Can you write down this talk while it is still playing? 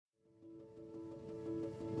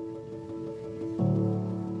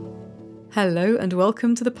Hello and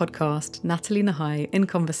welcome to the podcast Natalie Nahai in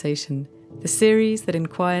Conversation, the series that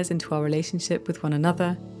inquires into our relationship with one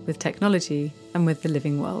another, with technology and with the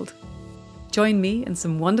living world. Join me and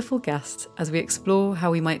some wonderful guests as we explore how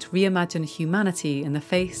we might reimagine humanity in the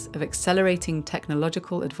face of accelerating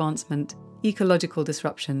technological advancement, ecological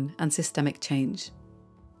disruption and systemic change.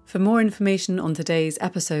 For more information on today's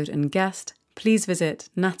episode and guest, please visit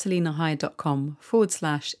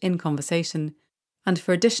natalienahai.com/inconversation. And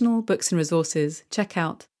for additional books and resources, check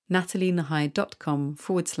out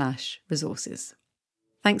natalienahai.com/resources.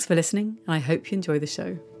 Thanks for listening, and I hope you enjoy the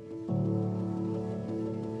show.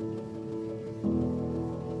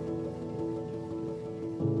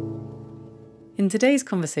 In today's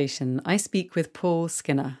conversation, I speak with Paul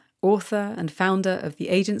Skinner, author and founder of the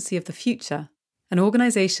Agency of the Future, an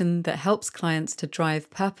organisation that helps clients to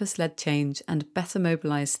drive purpose-led change and better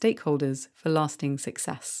mobilise stakeholders for lasting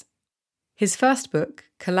success. His first book,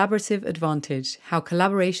 Collaborative Advantage: How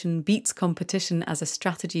Collaboration Beats Competition as a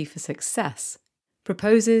Strategy for Success,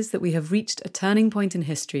 proposes that we have reached a turning point in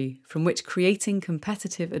history from which creating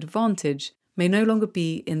competitive advantage may no longer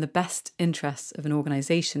be in the best interests of an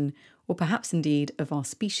organisation, or perhaps indeed of our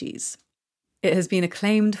species. It has been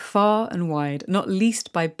acclaimed far and wide, not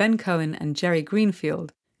least by Ben Cohen and Jerry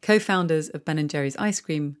Greenfield, co-founders of Ben & Jerry's Ice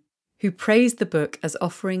Cream, who praised the book as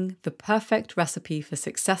offering the perfect recipe for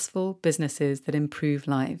successful businesses that improve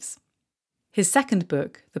lives. His second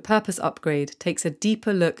book, The Purpose Upgrade, takes a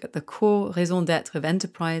deeper look at the core raison d'être of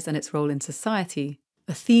enterprise and its role in society,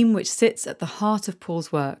 a theme which sits at the heart of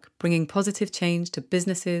Paul's work, bringing positive change to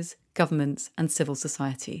businesses, governments, and civil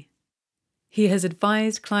society. He has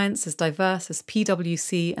advised clients as diverse as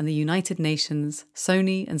PwC and the United Nations,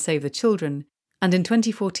 Sony, and Save the Children. And in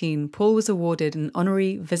 2014, Paul was awarded an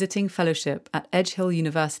honorary visiting fellowship at Edge Hill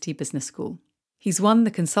University Business School. He's won the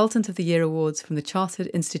Consultant of the Year awards from the Chartered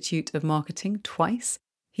Institute of Marketing twice.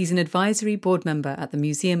 He's an advisory board member at the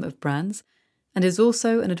Museum of Brands and is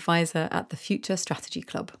also an advisor at the Future Strategy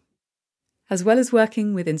Club. As well as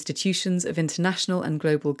working with institutions of international and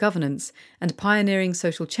global governance and pioneering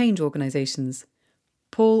social change organisations,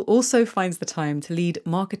 Paul also finds the time to lead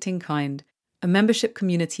Marketing Kind, a membership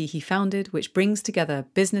community he founded which brings together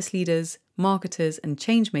business leaders, marketers and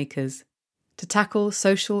change makers to tackle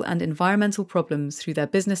social and environmental problems through their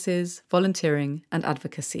businesses, volunteering and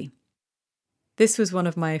advocacy. This was one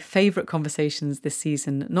of my favourite conversations this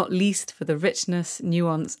season, not least for the richness,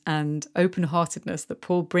 nuance and open-heartedness that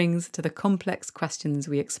Paul brings to the complex questions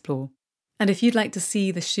we explore. And if you'd like to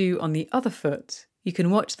see the shoe on the other foot, you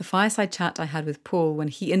can watch the fireside chat I had with Paul when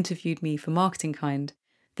he interviewed me for Marketing Kind,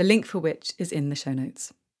 the link for which is in the show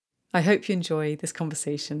notes. I hope you enjoy this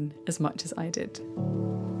conversation as much as I did.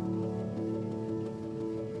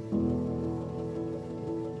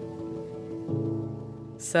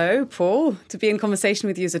 So, Paul, to be in conversation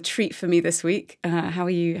with you is a treat for me this week. How are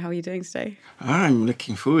you doing today? I'm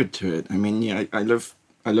looking forward to it. I mean, yeah, I love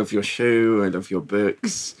your show. I love your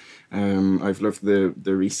books. I've loved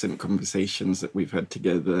the recent conversations that we've had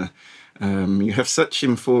together. You have such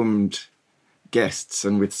informed guests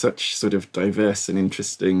and with such sort of diverse and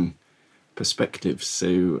interesting perspectives.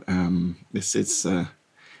 So this is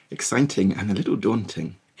exciting and a little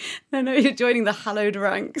daunting. No, you're joining the hallowed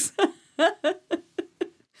ranks.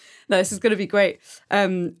 No, this is going to be great. But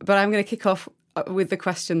I'm going to kick off with the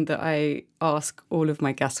question that I ask all of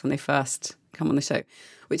my guests when they first come on the show,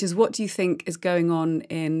 which is, what do you think is going on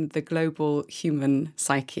in the global human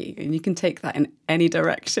psyche? And you can take that in any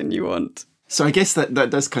direction you want. So I guess that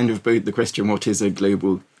does kind of bode the question, what is a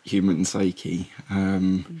global human psyche?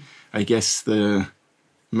 I guess the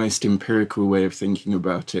most empirical way of thinking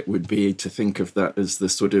about it would be to think of that as the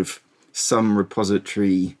sort of sum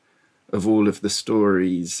repository of all of the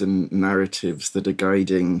stories and narratives that are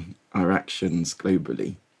guiding our actions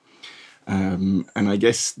globally. And I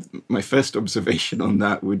guess my first observation on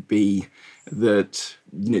that would be that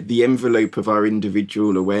the envelope of our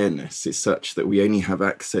individual awareness is such that we only have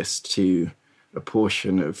access to a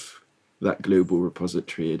portion of that global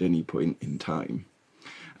repository at any point in time.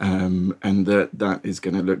 And that is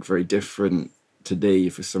going to look very different today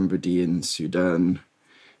for somebody in Sudan,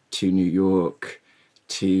 to New York,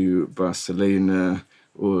 to Barcelona,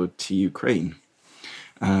 or to Ukraine,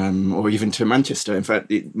 or even to Manchester. In fact,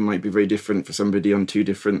 it might be very different for somebody on two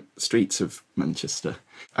different streets of Manchester.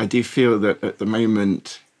 I do feel that at the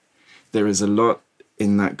moment there is a lot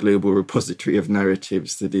in that global repository of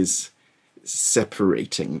narratives that is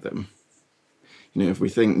separating them. If we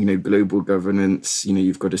think, global governance,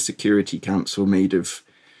 you've got a Security Council made of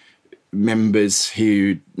members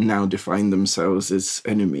who now define themselves as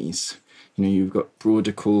enemies. You've got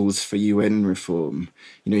broader calls for UN reform.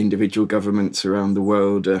 Individual governments around the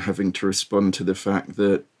world are having to respond to the fact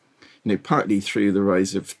that, partly through the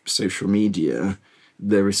rise of social media,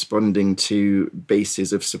 they're responding to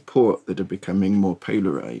bases of support that are becoming more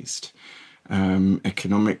polarized.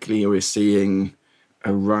 Economically, we're seeing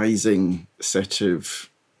a rising set of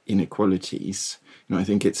inequalities. I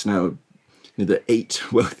think it's now the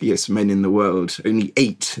 8 wealthiest men in the world, only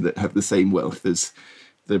 8 that have the same wealth as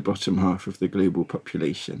the bottom half of the global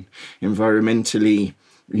population. Environmentally,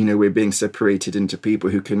 we're being separated into people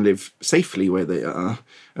who can live safely where they are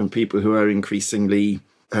and people who are increasingly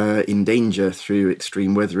in danger through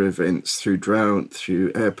extreme weather events, through drought,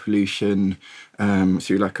 through air pollution,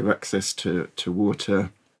 through lack of access to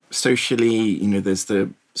water. Socially, there's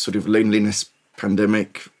the sort of loneliness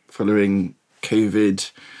pandemic following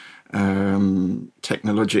COVID.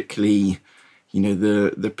 Technologically,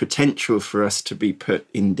 the potential for us to be put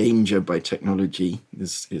in danger by technology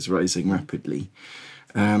is rising rapidly.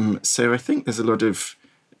 So I think there's a lot of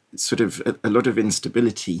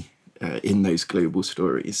instability in those global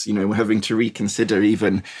stories. We're having to reconsider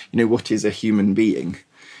even, what is a human being?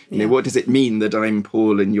 What does it mean that I'm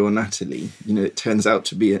Paul and you're Natalie? It turns out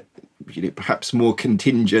to be perhaps more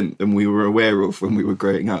contingent than we were aware of when we were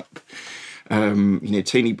growing up.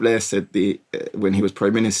 Tony Blair said when he was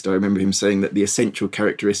Prime Minister, I remember him saying that the essential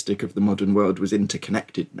characteristic of the modern world was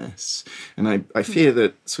interconnectedness. And I fear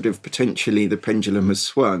that sort of potentially the pendulum has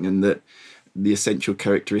swung and that the essential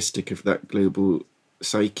characteristic of that global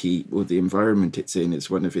psyche or the environment it's in is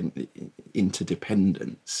one of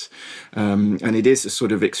interdependence. And it is a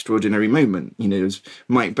sort of extraordinary moment. As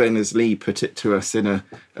Mike Berners-Lee put it to us in a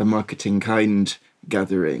Marketing Kind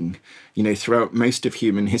gathering, throughout most of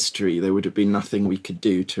human history, there would have been nothing we could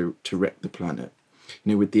do to wreck the planet.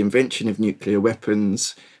 With the invention of nuclear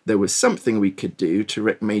weapons, there was something we could do to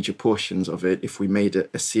wreck major portions of it if we made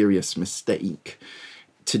a serious mistake.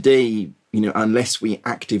 Today, unless we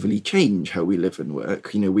actively change how we live and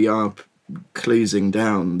work, we are closing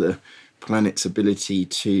down the planet's ability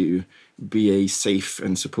to be a safe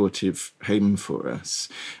and supportive home for us.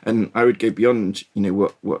 And I would go beyond,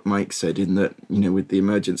 what Mike said in that, with the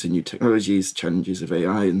emergence of new technologies, challenges of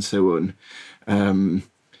AI and so on,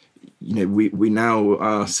 we now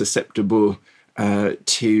are susceptible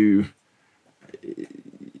to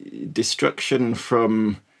destruction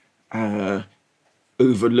from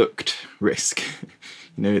overlooked risk.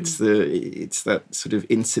 It's that sort of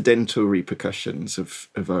incidental repercussions of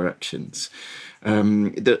our actions.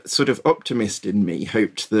 The sort of optimist in me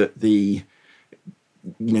hoped that the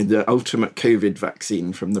ultimate COVID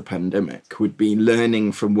vaccine from the pandemic would be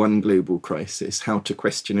learning from one global crisis how to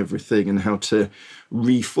question everything and how to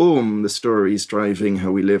reform the stories driving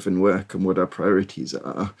how we live and work and what our priorities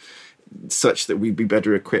are, such that we'd be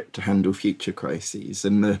better equipped to handle future crises.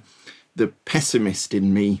 And the pessimist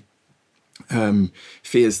in me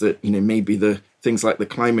fears that maybe the things like the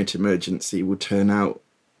climate emergency will turn out,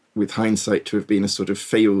 with hindsight, to have been a sort of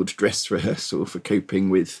failed dress rehearsal for coping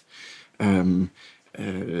with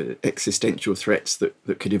existential threats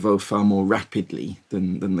that could evolve far more rapidly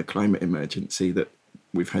than the climate emergency that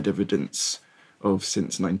we've had evidence of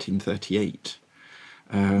since 1938.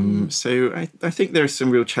 So I think there are some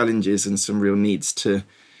real challenges and some real needs to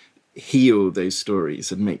heal those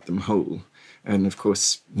stories and make them whole. And of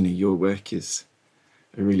course, your work is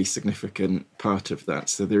a really significant part of that.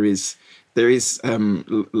 So there is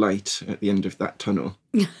light at the end of that tunnel.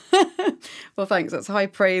 Well, thanks. That's high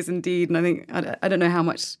praise indeed. And I think, I don't know how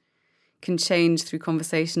much can change through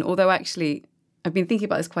conversation. Although actually, I've been thinking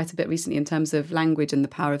about this quite a bit recently in terms of language and the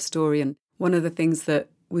power of story. And one of the things that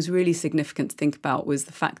was really significant to think about was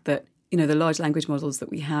the fact that, the large language models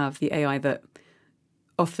that we have, the AI that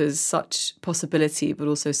offers such possibility, but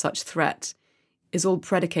also such threat, is all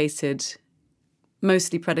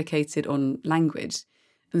mostly predicated on language.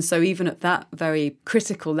 And so even at that very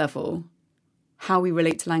critical level, how we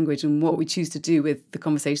relate to language and what we choose to do with the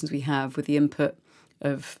conversations we have, with the input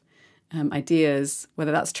of ideas,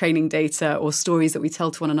 whether that's training data or stories that we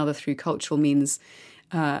tell to one another through cultural means,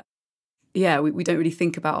 we don't really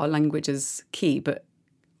think about our language as key, but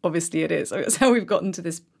obviously it is. So it's how we've gotten to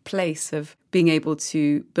this place of being able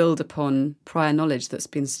to build upon prior knowledge that's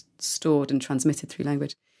been stored and transmitted through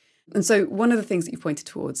language. And so one of the things that you've pointed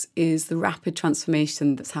towards is the rapid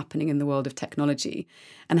transformation that's happening in the world of technology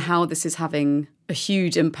and how this is having a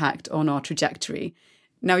huge impact on our trajectory.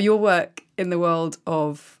 Now, your work in the world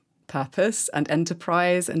of purpose and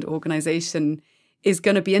enterprise and organisation is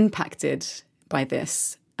going to be impacted by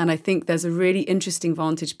this. And I think there's a really interesting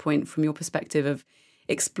vantage point from your perspective of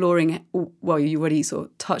exploring, well, you already sort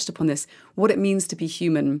of touched upon this, what it means to be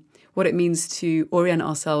human, what it means to orient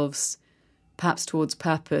ourselves perhaps towards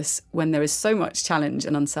purpose when there is so much challenge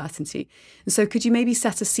and uncertainty. And so could you maybe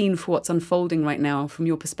set a scene for what's unfolding right now from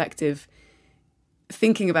your perspective,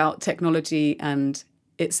 thinking about technology and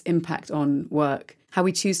its impact on work, how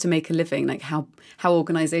we choose to make a living, like how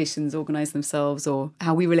organizations organize themselves or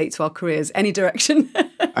how we relate to our careers, any direction?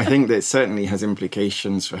 I think that certainly has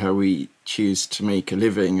implications for how we choose to make a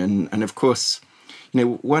living. And of course,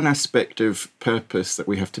 one aspect of purpose that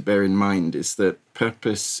we have to bear in mind is that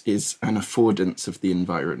purpose is an affordance of the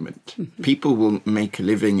environment. Mm-hmm. People will make a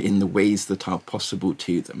living in the ways that are possible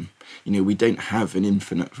to them. We don't have an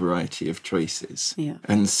infinite variety of choices. Yeah.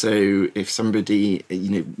 And so if somebody,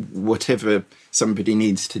 whatever somebody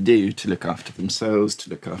needs to do to look after themselves, to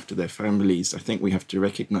look after their families, I think we have to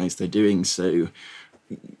recognize they're doing so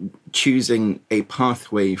choosing a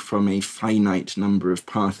pathway from a finite number of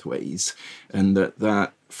pathways, and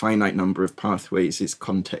that finite number of pathways is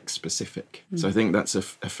context specific. So I think that's a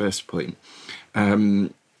first point. I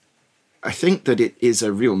think that it is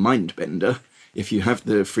a real mind bender if you have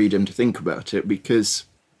the freedom to think about it, because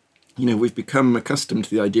we've become accustomed to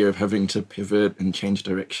the idea of having to pivot and change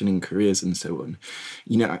direction in careers and so on.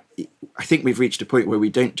 I think we've reached a point where we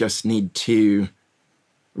don't just need to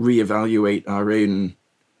reevaluate our own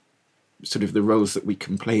sort of the roles that we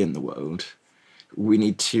can play in the world. We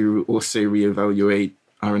need to also reevaluate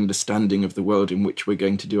our understanding of the world in which we're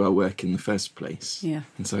going to do our work in the first place. Yeah.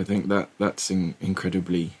 And so I think that's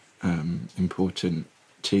incredibly important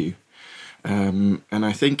too. And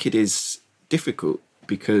I think it is difficult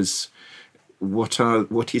because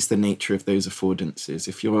what is the nature of those affordances?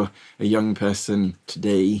 If you're a young person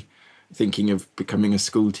today thinking of becoming a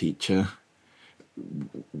school teacher,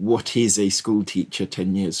 what is a school teacher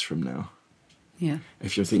 10 years from now? Yeah.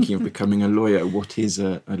 If you're thinking of becoming a lawyer, what is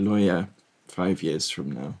a lawyer 5 years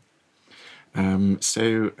from now?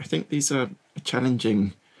 So I think these are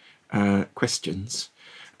challenging questions.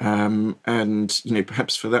 And,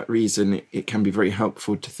 perhaps for that reason, it can be very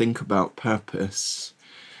helpful to think about purpose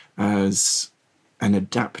as an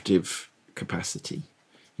adaptive capacity,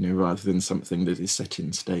 rather than something that is set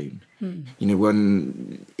in stone.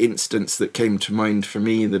 One instance that came to mind for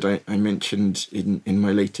me that I mentioned in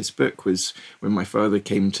my latest book was when my father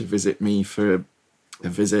came to visit me for a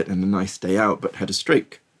visit and a nice day out, but had a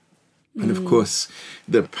stroke. And of course,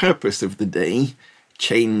 the purpose of the day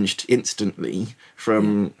changed instantly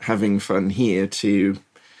from having fun here to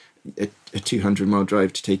a 200-mile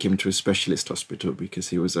drive to take him to a specialist hospital because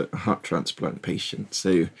he was a heart transplant patient.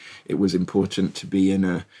 So it was important to be in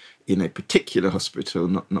a particular hospital,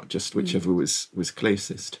 not just whichever was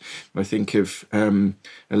closest. I think of a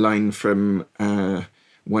line from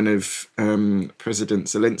one of President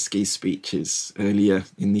Zelensky's speeches earlier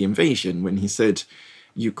in the invasion when he said,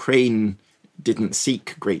 Ukraine didn't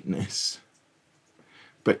seek greatness,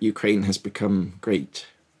 but Ukraine has become great.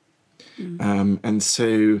 And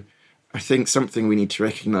so I think something we need to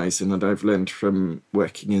recognise, and that I've learned from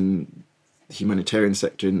working in the humanitarian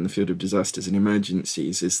sector in the field of disasters and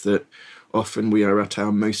emergencies, is that often we are at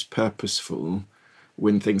our most purposeful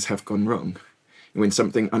when things have gone wrong. When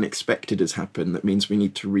something unexpected has happened, that means we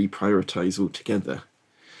need to reprioritise altogether.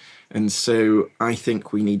 And so I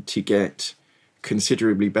think we need to get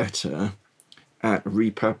considerably better at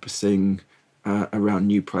repurposing around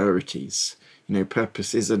new priorities.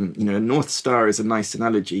 Purpose isn't, a North Star is a nice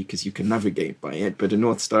analogy because you can navigate by it, but a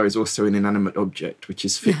North Star is also an inanimate object which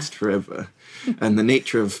is fixed forever. And the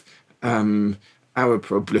nature of our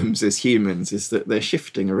problems as humans is that they're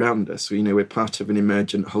shifting around us. We're part of an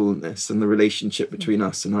emergent wholeness, and the relationship between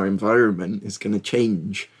us and our environment is going to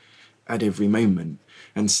change at every moment.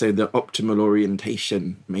 And so the optimal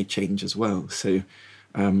orientation may change as well. So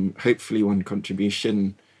hopefully one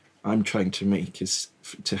contribution I'm trying to make is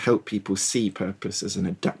to help people see purpose as an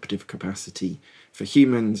adaptive capacity for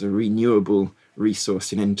humans, a renewable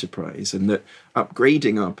resource in enterprise, and that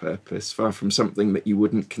upgrading our purpose, far from something that you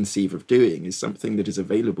wouldn't conceive of doing, is something that is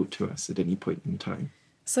available to us at any point in time.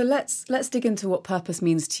 So let's dig into what purpose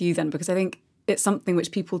means to you then, because I think it's something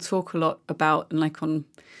which people talk a lot about, and like on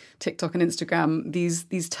TikTok and Instagram,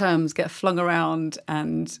 these terms get flung around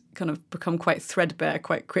and kind of become quite threadbare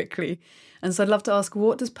quite quickly. And so I'd love to ask,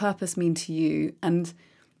 what does purpose mean to you? And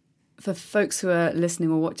for folks who are listening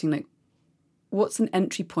or watching, like, what's an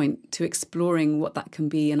entry point to exploring what that can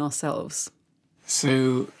be in ourselves?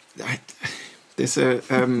 So there's a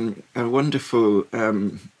wonderful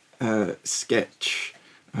sketch.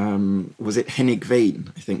 Was it Hennig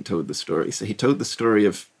Vane, I think, told the story? So he told the story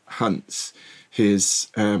of Hans, whose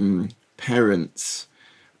parents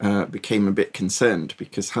became a bit concerned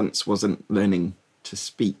because Hans wasn't learning to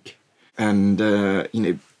speak. And,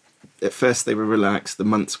 at first they were relaxed, the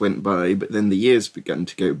months went by, but then the years began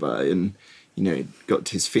to go by, and, it got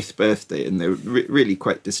to his 5th birthday, and they were really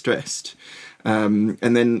quite distressed. And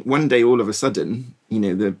then one day, all of a sudden,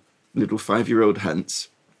 the little 5-year-old Hans,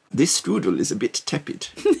 this strudel is a bit tepid.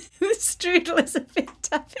 This strudel is a bit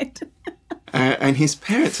tepid. And his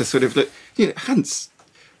parents are sort of like, Hans,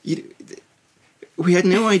 we had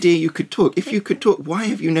no idea you could talk. If you could talk, why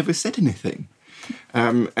have you never said anything?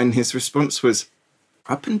 And his response was,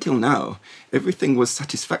 up until now, everything was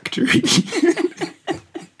satisfactory.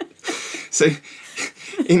 So,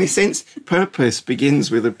 in a sense, purpose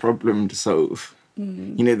begins with a problem to solve.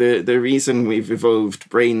 The reason we've evolved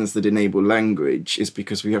brains that enable language is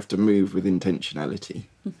because we have to move with intentionality.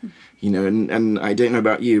 And I don't know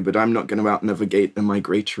about you, but I'm not going to out-navigate a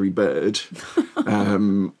migratory bird.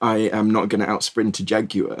 I am not going to out-sprint a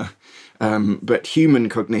jaguar. But human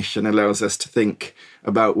cognition allows us to think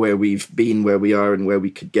about where we've been, where we are, and where we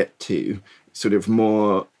could get to, sort of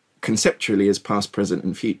more conceptually as past, present,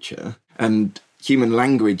 and future. And human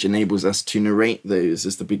language enables us to narrate those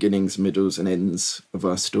as the beginnings, middles, and ends of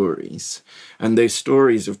our stories. And those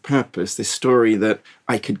stories of purpose, this story that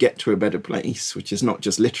I could get to a better place, which is not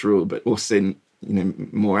just literal, but also,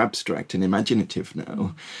 more abstract and imaginative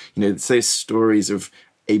now. It's those stories of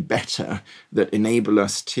a better that enable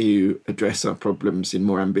us to address our problems in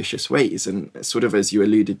more ambitious ways. And sort of as you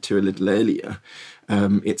alluded to a little earlier,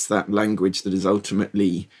 it's that language that has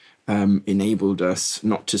ultimately enabled us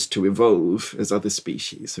not just to evolve as other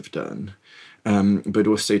species have done, but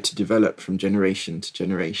also to develop from generation to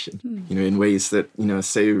generation, in ways that, are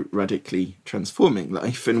so radically transforming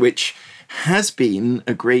life, and which has been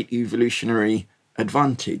a great evolutionary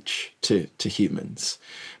advantage to humans.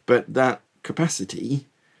 But that capacity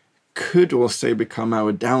could also become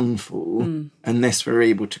our downfall unless we're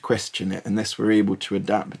able to question it, unless we're able to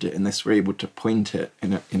adapt it, unless we're able to point it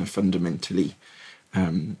in a fundamentally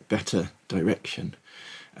better direction.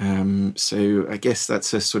 So I guess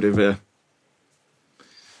that's a sort of a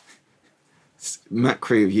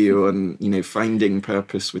macro view on, finding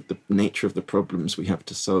purpose with the nature of the problems we have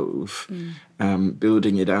to solve,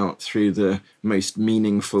 building it out through the most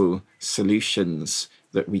meaningful solutions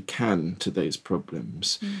that we can to those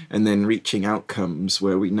problems, and then reaching outcomes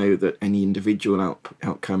where we know that any individual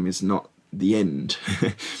outcome is not the end,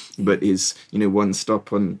 but is, one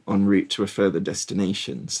stop on route to a further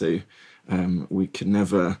destination. So we can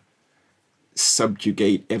never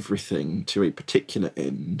subjugate everything to a particular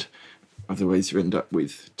end. Otherwise, you end up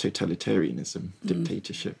with totalitarianism,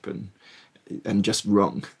 dictatorship, and just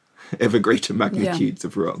wrong, ever greater magnitudes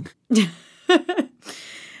of wrong.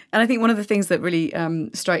 And I think one of the things that really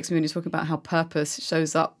strikes me when you're talking about how purpose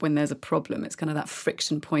shows up when there's a problem, it's kind of that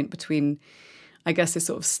friction point between, I guess, this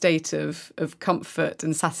sort of state of comfort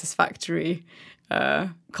and satisfactory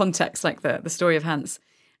context, like the story of Hans.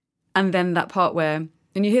 And then that part where,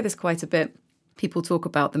 and you hear this quite a bit, people talk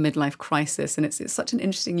about the midlife crisis, and it's such an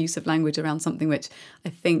interesting use of language around something which I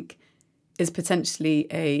think is potentially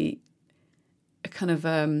a kind of,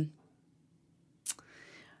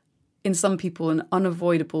 in some people, an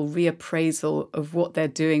unavoidable reappraisal of what they're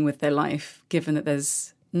doing with their life, given that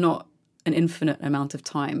there's not an infinite amount of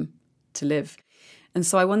time to live. And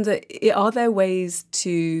so I wonder, are there ways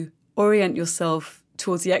to orient yourself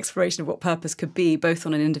towards the exploration of what purpose could be, both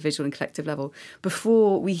on an individual and collective level,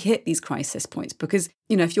 before we hit these crisis points? Because,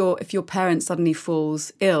 if your parent suddenly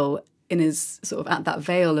falls ill and is sort of at that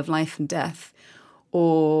veil of life and death,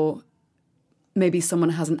 or maybe someone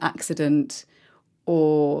has an accident,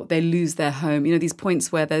 or they lose their home, these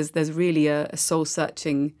points where there's really a soul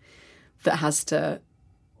searching that has to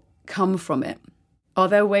come from it. Are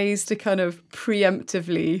there ways to kind of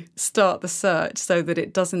preemptively start the search so that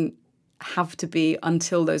it doesn't have to be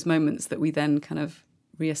until those moments that we then kind of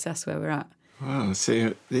reassess where we're at? Wow,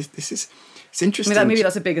 so this is, it's interesting. Maybe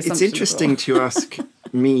that's a big assumption. It's interesting to ask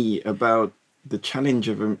me about the challenge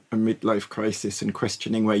of a midlife crisis and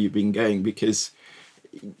questioning where you've been going, because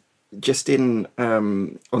just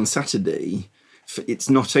on Saturday, it's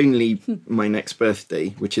not only my next birthday,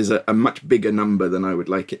 which is a much bigger number than I would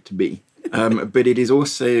like it to be, but it is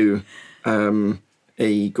also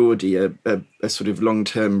a Gordy, a sort of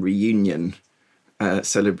long-term reunion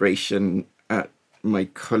celebration at my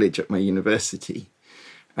college, at my university.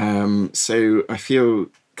 So I feel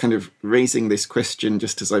kind of raising this question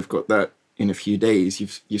just as I've got that in a few days,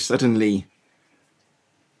 you've suddenly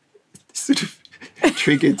sort of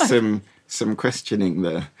triggered some questioning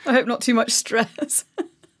there. I hope not too much stress.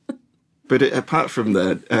 But apart from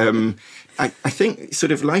that, I think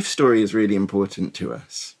sort of life story is really important to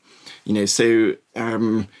us.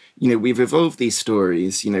 We've evolved these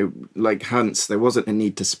stories, like Hans, there wasn't a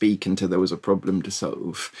need to speak until there was a problem to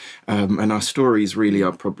solve. And our stories really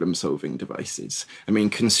are problem-solving devices. I mean,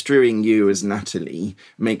 construing you as Natalie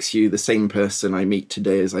makes you the same person I meet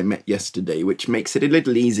today as I met yesterday, which makes it a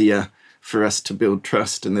little easier for us to build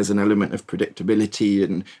trust, and there's an element of predictability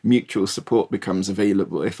and mutual support becomes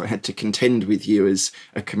available. If I had to contend with you as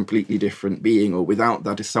a completely different being or without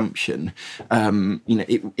that assumption,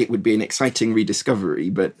 it would be an exciting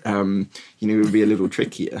rediscovery, but it would be a little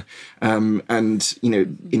trickier. In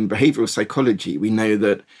behavioral psychology, we know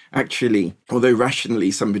that actually, although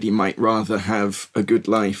rationally somebody might rather have a good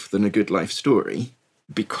life than a good life story,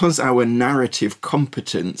 because our narrative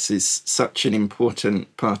competence is such an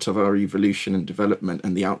important part of our evolution and development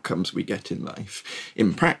and the outcomes we get in life,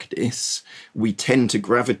 in practice, we tend to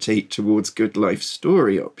gravitate towards good life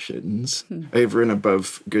story options over and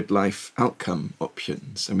above good life outcome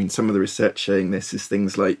options. I mean, some of the research showing this is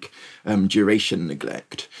things like duration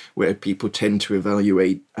neglect, where people tend to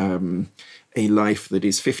evaluate a life that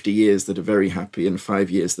is 50 years that are very happy and 5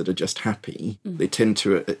 years that are just happy. They tend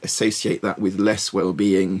to associate that with less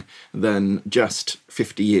well-being than just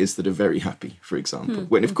 50 years that are very happy, for example.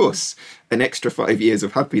 When, of course, an extra 5 years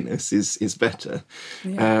of happiness is better.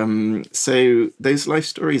 Yeah. So those life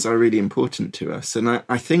stories are really important to us. And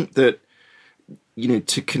I think that,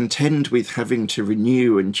 to contend with having to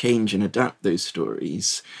renew and change and adapt those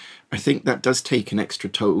stories, I think that does take an extra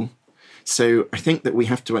toll. So I think that we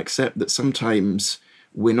have to accept that sometimes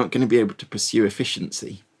we're not going to be able to pursue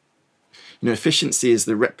efficiency. Efficiency is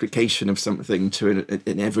the replication of something to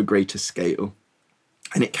an ever greater scale.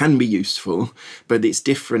 And it can be useful, but it's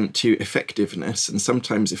different to effectiveness. And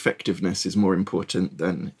sometimes effectiveness is more important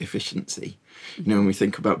than efficiency. When we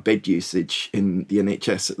think about bed usage in the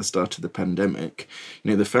NHS at the start of the pandemic,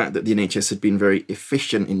 the fact that the NHS had been very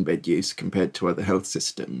efficient in bed use compared to other health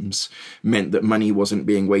systems meant that money wasn't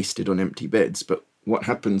being wasted on empty beds. But what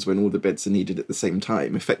happens when all the beds are needed at the same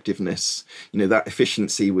time? Effectiveness, that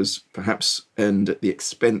efficiency was perhaps earned at the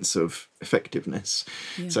expense of effectiveness.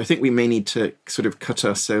 Yeah. So I think we may need to sort of cut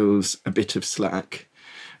ourselves a bit of slack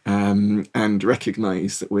and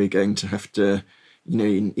recognise that we're going to have to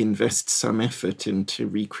invest some effort into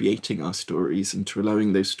recreating our stories and to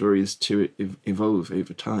allowing those stories to evolve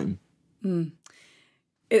over time.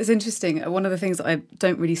 It's interesting. One of the things that I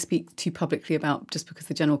don't really speak too publicly about just because of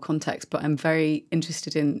the general context, but I'm very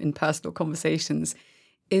interested in personal conversations,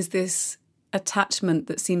 is this attachment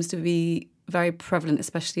that seems to be very prevalent,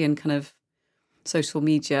 especially in kind of social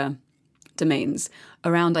media domains,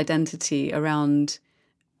 around identity, around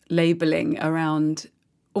labelling, around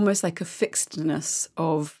almost like a fixedness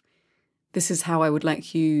of this is how I would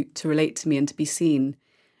like you to relate to me and to be seen.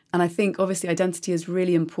 And I think obviously identity is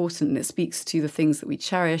really important, and it speaks to the things that we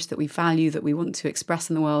cherish, that we value, that we want to express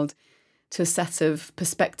in the world, to a set of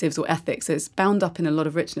perspectives or ethics. So it's bound up in a lot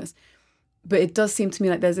of richness. But it does seem to me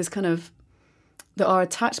like there's this kind of, that our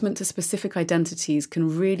attachment to specific identities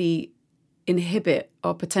can really inhibit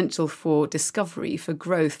our potential for discovery, for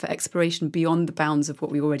growth, for exploration beyond the bounds of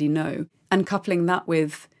what we already know. And coupling that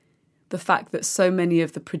with the fact that so many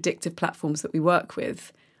of the predictive platforms that we work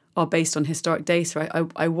with are based on historic data,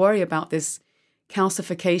 I worry about this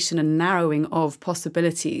calcification and narrowing of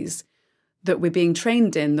possibilities that we're being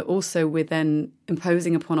trained in, that also we're then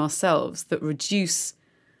imposing upon ourselves, that reduce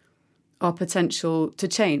our potential to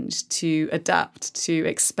change, to adapt, to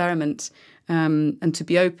experiment, and to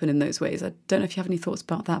be open in those ways. I don't know if you have any thoughts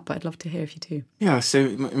about that, but I'd love to hear if you do. Yeah, so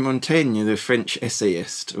Montaigne, the French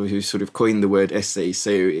essayist, who sort of coined the word essay, so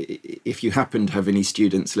if you happen to have any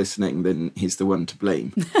students listening, then he's the one to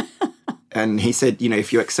blame. And he said,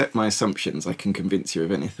 if you accept my assumptions, I can convince you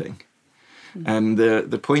of anything. And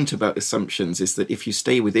the point about assumptions is that if you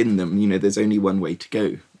stay within them, there's only one way to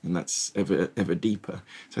go, and that's ever deeper.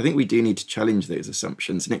 So I think we do need to challenge those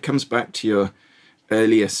assumptions. And it comes back to your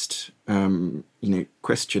earliest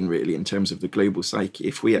question, really, in terms of the global psyche.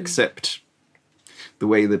 If we accept the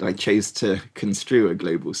way that I chose to construe a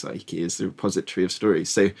global psyche as the repository of stories,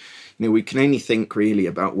 so we can only think really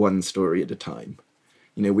about one story at a time.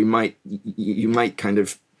 You might kind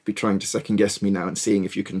of be trying to second guess me now and seeing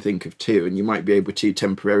if you can think of two, and you might be able to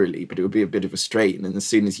temporarily, but it will be a bit of a strain, and as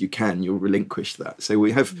soon as you can, you'll relinquish that. So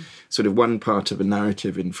we have sort of one part of a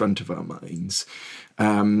narrative in front of our minds,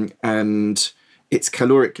 and it's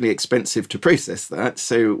calorically expensive to process that.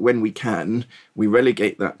 So when we can, we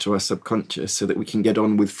relegate that to our subconscious so that we can get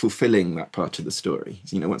on with fulfilling that part of the story.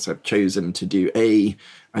 Once I've chosen to do A,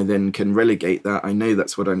 I then can relegate that. I know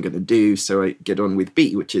that's what I'm going to do. So I get on with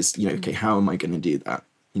B, which is, okay, how am I going to do that?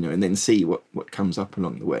 And then see what comes up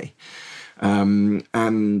along the way.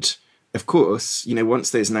 And of course,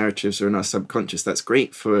 once those narratives are in our subconscious, that's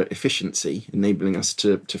great for efficiency, enabling us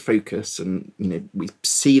to focus. And, we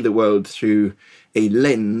see the world through a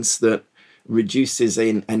lens that reduces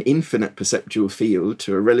an infinite perceptual field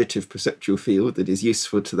to a relative perceptual field that is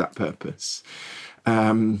useful to that purpose.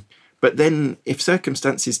 But then if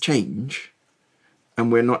circumstances change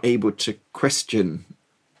and we're not able to question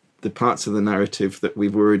the parts of the narrative that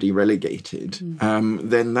we've already relegated,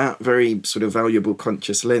 then that very sort of valuable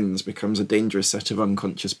conscious lens becomes a dangerous set of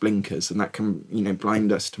unconscious blinkers, and that can,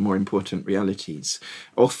 blind us to more important realities,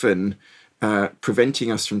 often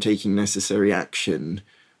preventing us from taking necessary action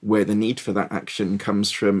where the need for that action comes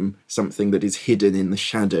from something that is hidden in the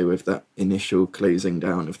shadow of that initial closing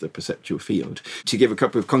down of the perceptual field. To give a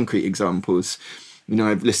couple of concrete examples,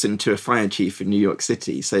 I've listened to a fire chief in New York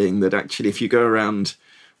City saying that actually if you go around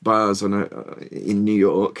bars in New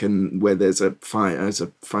York and where there's a fire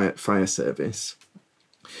service,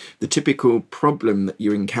 the typical problem that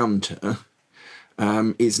you encounter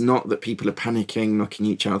is not that people are panicking, knocking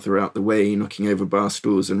each other out the way, knocking over bar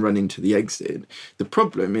stools and running to the exit. The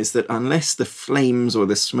problem is that unless the flames or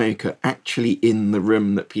the smoke are actually in the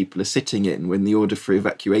room that people are sitting in when the order for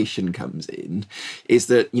evacuation comes in, is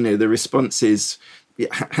that, the response is,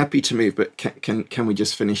 happy to move, but can we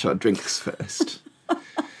just finish our drinks first?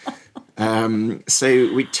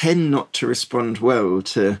 So we tend not to respond well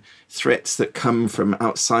to threats that come from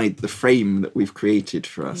outside the frame that we've created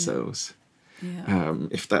for ourselves. Yeah.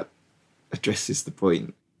 If that addresses the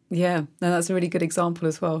point. Yeah, no, that's a really good example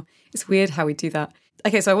as well. It's weird how we do that.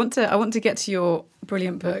 Okay, so I want to get to your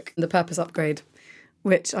brilliant book, The Purpose Upgrade,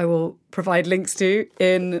 which I will provide links to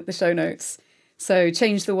in the show notes. So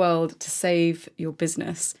change the world to save your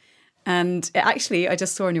business. And actually, I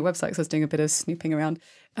just saw on your website, because I was doing a bit of snooping around,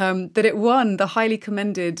 that it won the highly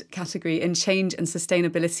commended category in Change and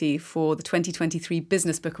Sustainability for the 2023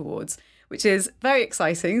 Business Book Awards, which is very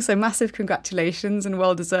exciting. So massive congratulations and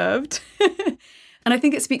well-deserved. And I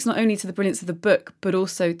think it speaks not only to the brilliance of the book, but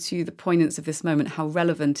also to the poignance of this moment, how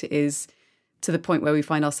relevant it is to the point where we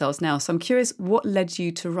find ourselves now. So I'm curious, what led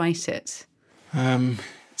you to write it?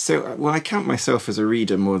 I count myself as a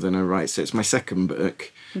reader more than a writer. So it's my second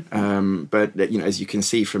book. But, as you can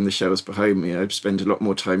see from the shelves behind me, I spend a lot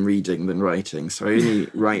more time reading than writing. So I only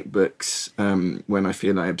write books when I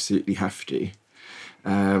feel I absolutely have to.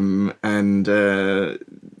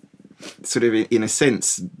 Sort of in a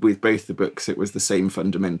sense, with both the books, it was the same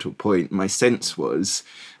fundamental point. My sense was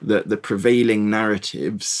that the prevailing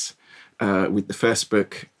narratives, with the first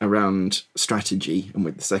book around strategy and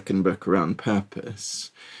with the second book around purpose,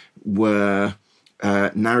 were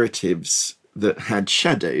narratives that had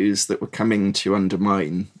shadows that were coming to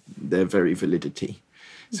undermine their very validity.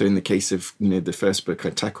 So in the case of, the first book, I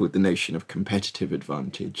tackled the notion of competitive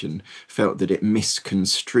advantage and felt that it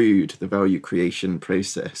misconstrued the value creation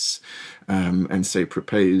process, and so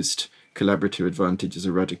proposed collaborative advantage as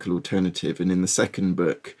a radical alternative. And in the second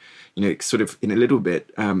book, it sort of, in a little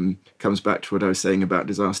bit, comes back to what I was saying about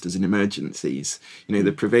disasters and emergencies.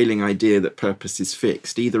 The prevailing idea that purpose is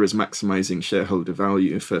fixed, either as maximizing shareholder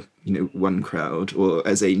value for, one crowd, or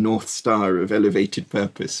as a North Star of elevated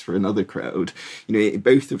purpose for another crowd.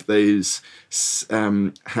 Both of those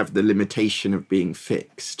have the limitation of being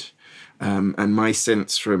fixed. And my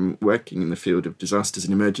sense from working in the field of disasters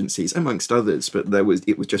and emergencies, amongst others, but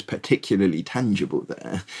it was just particularly tangible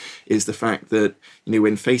there, is the fact that,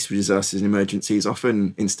 when faced with disasters and emergencies,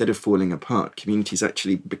 often instead of falling apart, communities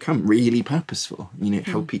actually become really purposeful,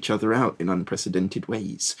 help each other out in unprecedented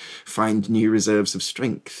ways, find new reserves of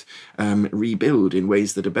strength, rebuild in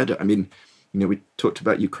ways that are better. I mean, we talked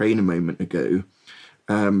about Ukraine a moment ago.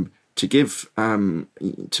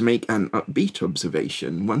 To make an upbeat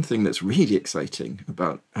observation, one thing that's really exciting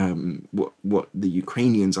about what the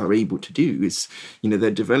Ukrainians are able to do is, they're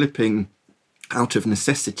developing out of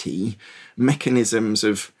necessity mechanisms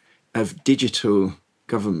of digital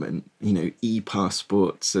government,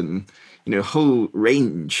 e-passports and, a whole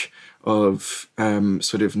range of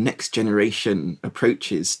sort of next generation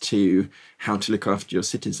approaches to how to look after your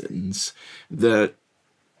citizens that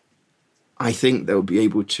I think they'll be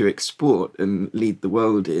able to export and lead the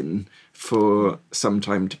world in for some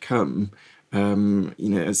time to come,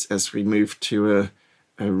 as we move to a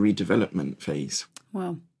redevelopment phase.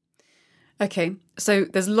 Wow. Okay, so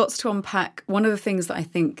there's lots to unpack. One of the things that I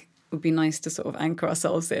think would be nice to sort of anchor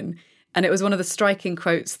ourselves in, and it was one of the striking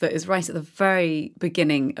quotes that is right at the very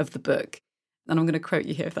beginning of the book, and I'm going to quote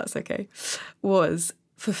you here if that's okay, was,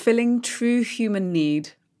 "Fulfilling true human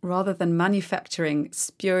need rather than manufacturing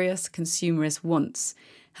spurious consumerist wants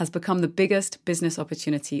has become the biggest business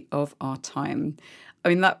opportunity of our time." I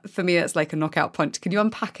mean, that for me, it's like a knockout punch. Can you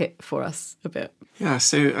unpack it for us a bit? Yeah,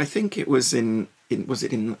 so I think it was in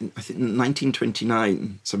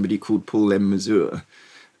 1929, somebody called Paul M. Mazur,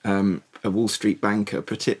 a Wall Street banker,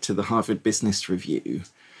 put it to the Harvard Business Review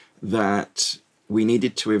that we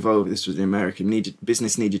needed to evolve. This was in America.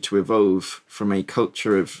 Business needed to evolve from a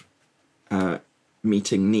culture of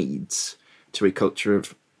meeting needs to a culture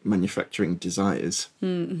of manufacturing desires.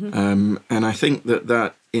 And I think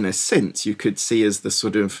that in a sense you could see as the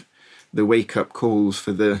sort of the wake-up calls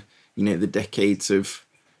for the decades of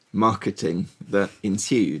marketing that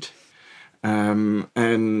ensued.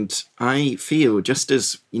 And I feel, just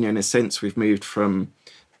as in a sense we've moved from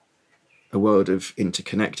a world of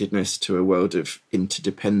interconnectedness to a world of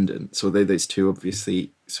interdependence, although those two obviously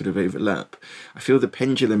sort of overlap, I feel the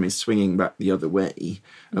pendulum is swinging back the other way,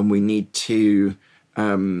 and we need to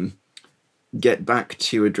get back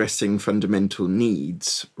to addressing fundamental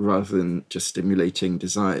needs rather than just stimulating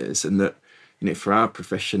desires. And that, for our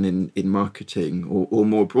profession in marketing, or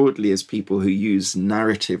more broadly as people who use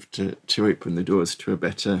narrative to open the doors to a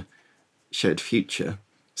better shared future,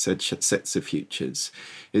 sets of futures,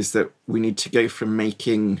 is that we need to go from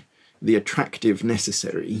making the attractive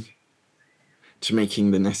necessary to making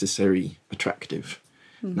the necessary attractive.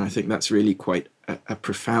 And I think that's really quite a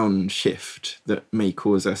profound shift that may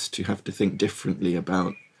cause us to have to think differently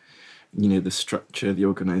about, the structure, the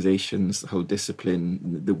organizations, the whole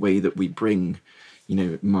discipline, the way that we bring,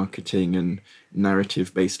 marketing and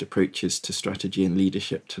narrative-based approaches to strategy and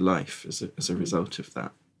leadership to life as a result of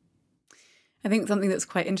that. I think something that's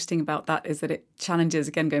quite interesting about that is that it challenges,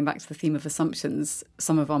 again, going back to the theme of assumptions,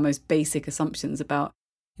 some of our most basic assumptions about,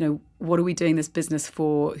 what are we doing this business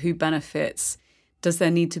for? Who benefits? Does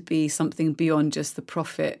there need to be something beyond just the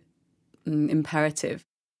profit imperative?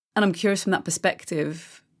 And I'm curious from that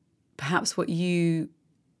perspective, perhaps what you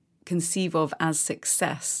conceive of as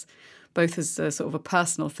success, both as a sort of a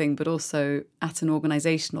personal thing, but also at an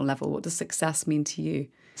organizational level. What does success mean to you?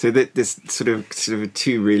 So there's sort of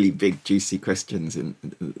two really big, juicy questions in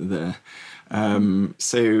there.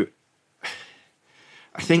 So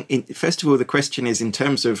I think, first of all, the question is, in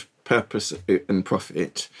terms of purpose and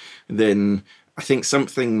profit, then I think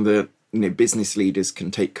something that business leaders can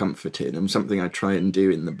take comfort in, and something I try and do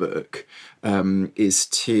in the book, is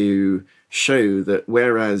to show that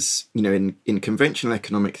whereas, in conventional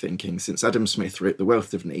economic thinking, since Adam Smith wrote The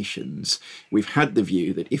Wealth of Nations, we've had the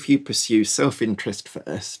view that if you pursue self-interest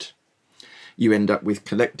first, you end up with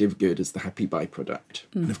collective good as the happy byproduct.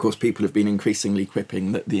 And of course, people have been increasingly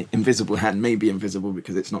quipping that the invisible hand may be invisible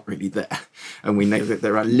because it's not really there. And we know that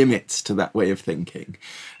there are limits to that way of thinking.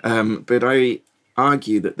 But I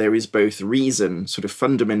argue that there is both reason, sort of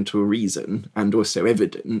fundamental reason, and also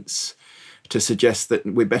evidence to suggest that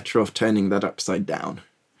we're better off turning that upside down.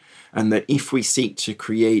 And that if we seek to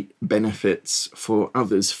create benefits for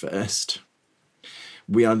others first,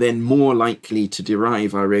 we are then more likely to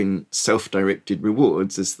derive our own self-directed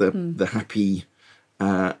rewards as the happy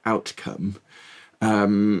outcome,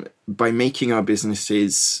 by making our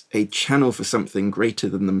businesses a channel for something greater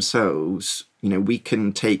than themselves. We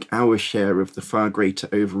can take our share of the far greater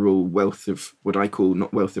overall wealth of what I call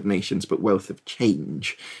not wealth of nations, but wealth of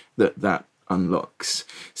change that unlocks.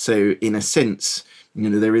 So in a sense,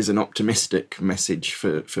 there is an optimistic message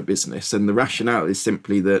for business. And the rationale is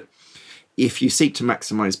simply that if you seek to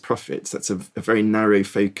maximize profits, that's a very narrow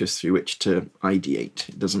focus through which to ideate.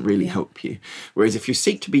 It doesn't really help you. Whereas if you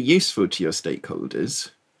seek to be useful to your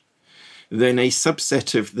stakeholders, then a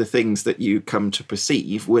subset of the things that you come to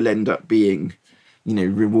perceive will end up being,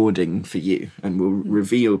 rewarding for you, and will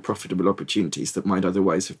reveal profitable opportunities that might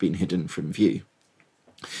otherwise have been hidden from view.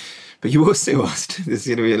 But you also asked, this is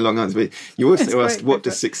going to be a long answer, but you also asked, what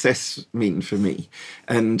does success mean for me?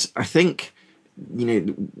 And I think,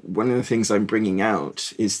 one of the things I'm bringing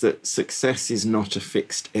out is that success is not a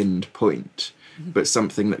fixed end point, but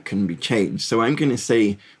something that can be changed. So I'm going to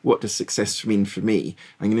say, what does success mean for me?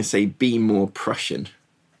 I'm going to say, be more Prussian.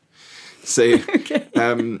 So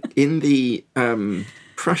in the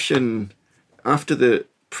Prussian, after the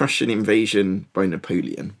Prussian invasion by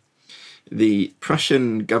Napoleon, the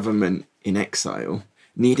Prussian government in exile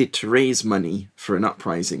needed to raise money for an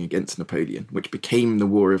uprising against Napoleon, which became the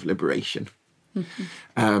War of Liberation.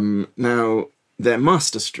 Now, their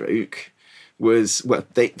masterstroke was,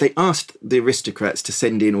 they asked the aristocrats to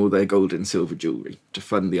send in all their gold and silver jewellery to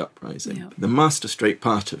fund the uprising. Yep. The masterstroke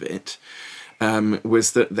part of it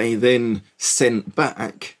was that they then sent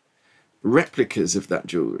back replicas of that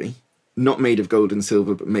jewellery, not made of gold and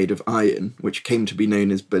silver, but made of iron, which came to be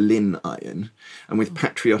known as Berlin iron, and with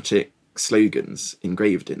patriotic slogans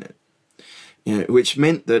engraved in it. Which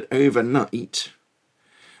meant that overnight,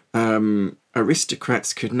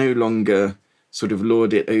 aristocrats could no longer sort of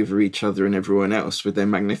lord it over each other and everyone else with their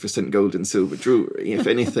magnificent gold and silver jewellery. If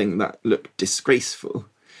anything, that looked disgraceful.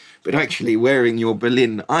 But actually wearing your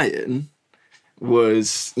Berlin iron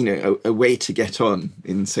was, a way to get on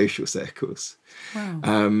in social circles. Wow.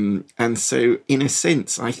 And so, in a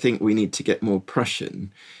sense, I think we need to get more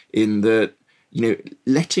Prussian in that,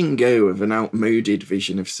 letting go of an outmoded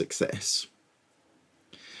vision of success,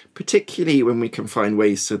 particularly when we can find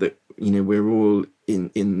ways so that, we're all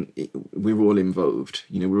we're all involved,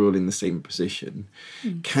 we're all in the same position,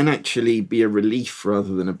 can actually be a relief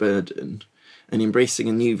rather than a burden. And embracing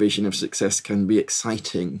a new vision of success can be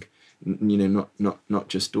exciting, not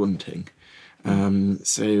just daunting.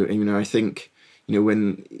 So, I think,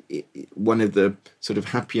 when one of the sort of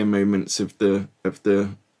happier moments of the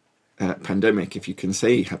pandemic, if you can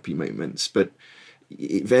say happy moments, but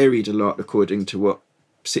it varied a lot according to what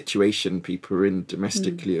situation people are in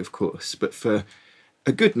domestically, of course. But for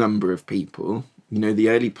a good number of people, the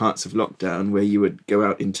early parts of lockdown where you would go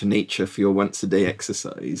out into nature for your once a day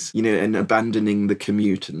exercise, and abandoning the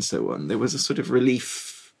commute and so on, there was a sort of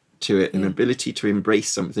relief to it, an ability to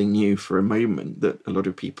embrace something new for a moment that a lot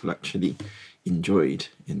of people actually enjoyed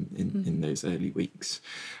in those early weeks.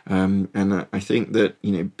 And I think that,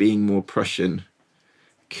 being more Prussian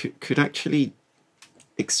could actually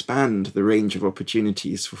expand the range of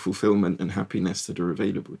opportunities for fulfillment and happiness that are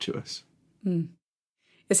available to us.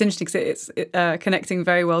 It's interesting because it's connecting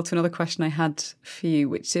very well to another question I had for you,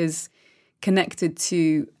 which is connected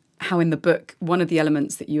to how in the book, one of the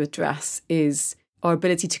elements that you address is our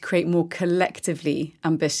ability to create more collectively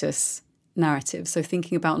ambitious narratives. So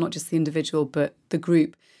thinking about not just the individual, but the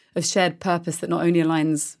group of shared purpose that not only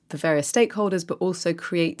aligns the various stakeholders, but also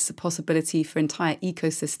creates a possibility for entire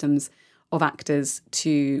ecosystems of actors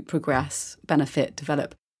to progress, benefit,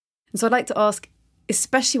 develop. And so I'd like to ask,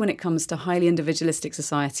 especially when it comes to highly individualistic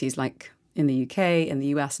societies like in the UK, in the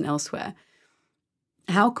US and elsewhere,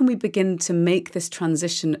 how can we begin to make this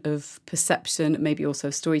transition of perception, maybe also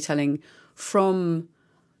storytelling, from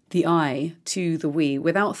the I to the we,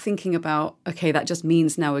 without thinking about, okay, that just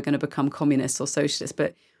means now we're going to become communists or socialists,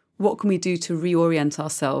 but what can we do to reorient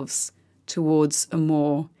ourselves towards a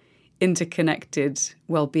more interconnected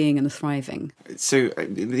well-being and thriving? So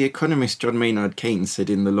the economist John Maynard Keynes said,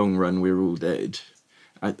 in the long run, we're all dead.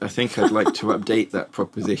 I think I'd like to update that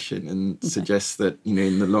proposition and suggest that,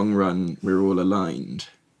 in the long run, we're all aligned.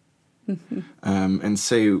 And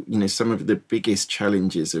so, some of the biggest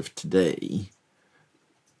challenges of today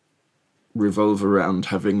revolve around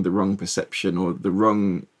having the wrong perception or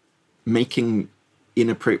making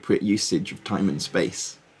inappropriate usage of time and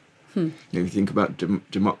space. If you think about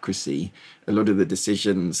democracy, a lot of the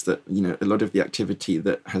decisions that, a lot of the activity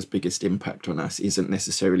that has biggest impact on us isn't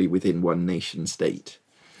necessarily within one nation state.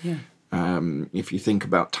 Yeah. If you think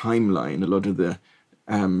about timeline, a lot of the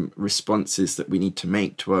responses that we need to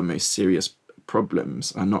make to our most serious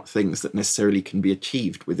problems are not things that necessarily can be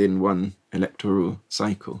achieved within one electoral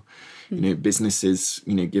cycle. Businesses,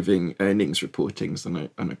 giving earnings reportings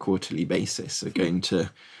on a quarterly basis are going to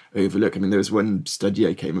overlook. I mean, there was one study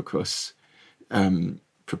I came across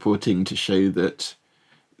purporting to show that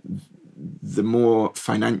the more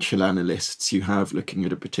financial analysts you have looking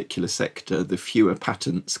at a particular sector, the fewer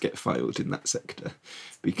patents get filed in that sector,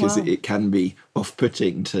 because it can be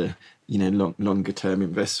off-putting to, longer term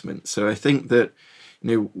investment. So I think that,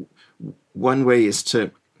 one way is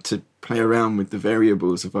to play around with the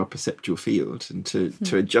variables of our perceptual field and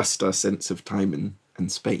to adjust our sense of time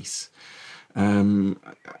and space.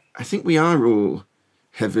 I think we are all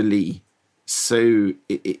heavily so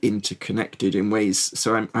interconnected in ways.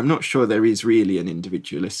 So I'm not sure there is really an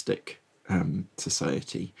individualistic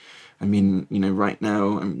society. I mean, right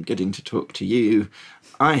now I'm getting to talk to you.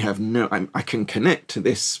 I can connect to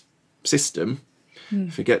this system. I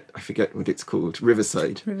forget what it's called.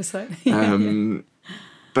 Riverside.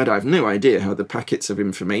 But I've no idea how the packets of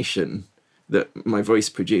information that my voice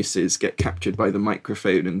produces get captured by the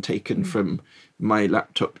microphone and taken from my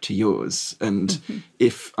laptop to yours. And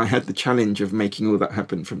if I had the challenge of making all that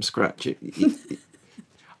happen from scratch,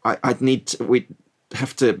 we'd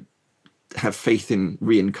have to have faith in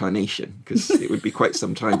reincarnation, because it would be quite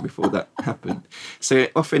some time before that happened. So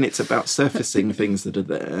often it's about surfacing things that are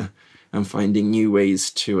there and finding new ways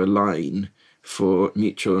to align for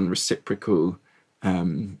mutual and reciprocal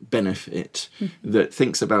benefit, that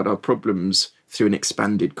thinks about our problems through an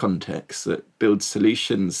expanded context, that builds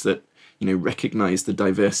solutions that recognize the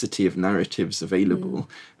diversity of narratives available,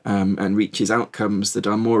 and reaches outcomes that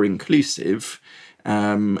are more inclusive,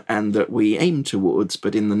 and that we aim towards,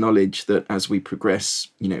 but in the knowledge that as we progress,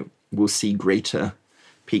 we'll see greater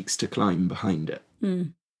peaks to climb behind it.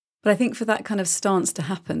 But I think for that kind of stance to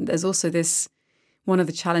happen, there's also this, one of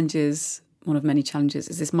many challenges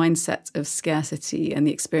is this mindset of scarcity and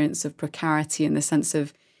the experience of precarity, in the sense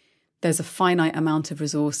of there's a finite amount of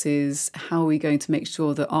resources. How are we going to make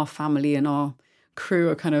sure that our family and our crew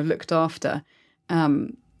are kind of looked after?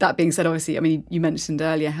 That being said, obviously, I mean, you mentioned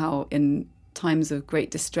earlier how in times of great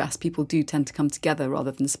distress, people do tend to come together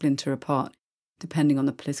rather than splinter apart, depending on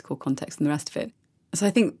the political context and the rest of it. So I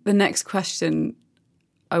think the next question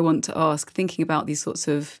I want to ask, thinking about these sorts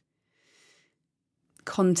of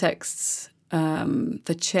contexts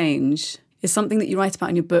for change, is something that you write about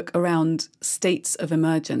in your book around states of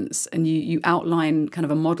emergence. And you outline kind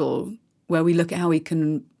of a model where we look at how we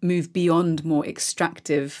can move beyond more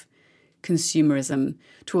extractive consumerism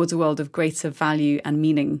towards a world of greater value and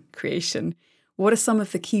meaning creation. What are some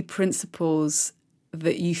of the key principles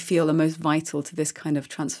that you feel are most vital to this kind of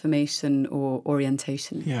transformation or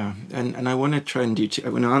orientation? Yeah, and I want to try and I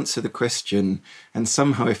want to answer the question, and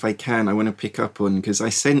somehow, if I can, I want to pick up on, because I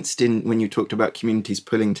sensed when you talked about communities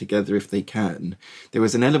pulling together if they can, there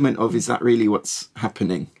was an element of, is that really what's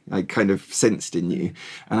happening? I kind of sensed in you,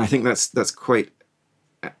 and I think that's quite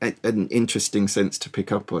an interesting sense to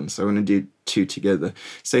pick up on. So I want to do two together.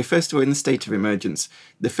 So first of all, in the state of emergence,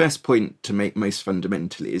 the first point to make most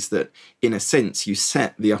fundamentally is that, in a sense, you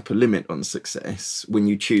set the upper limit on success when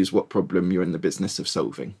you choose what problem you're in the business of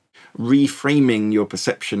solving. Reframing your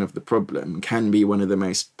perception of the problem can be one of the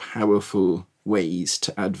most powerful ways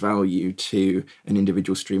to add value to an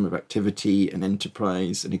individual stream of activity, an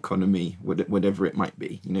enterprise, an economy, whatever it might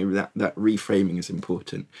be. That reframing is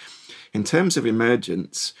important. In terms of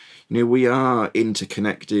emergence, we are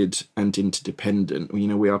interconnected and interdependent.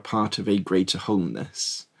 We are part of a greater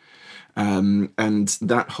wholeness. And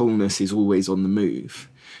that wholeness is always on the move.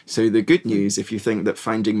 So the good news, if you think that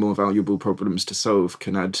finding more valuable problems to solve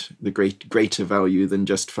can add the greater value than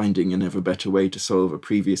just finding an ever better way to solve a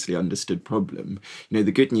previously understood problem, the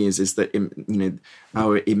good news is that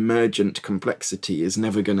our emergent complexity is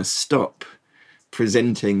never going to stop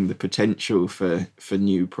presenting the potential for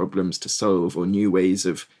new problems to solve, or new ways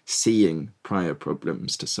of seeing prior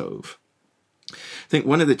problems to solve. I think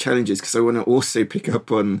one of the challenges, because I want to also pick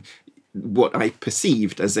up on what I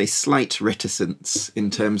perceived as a slight reticence in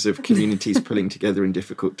terms of communities pulling together in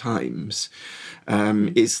difficult times,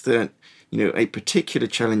 is that a particular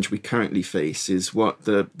challenge we currently face is what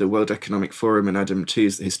the World Economic Forum and Adam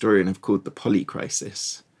Tooze, the historian, have called the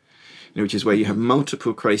polycrisis, which is where you have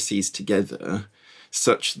multiple crises together,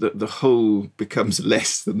 such that the whole becomes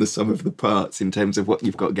less than the sum of the parts in terms of what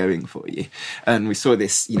you've got going for you. And we saw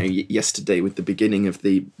this, yesterday with the beginning of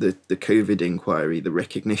the COVID inquiry, the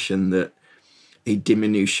recognition that a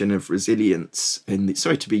diminution of resilience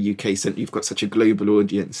sorry to be UK centered, you've got such a global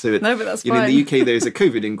audience. So no, but that's fine. In the UK there's a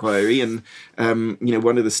COVID inquiry, and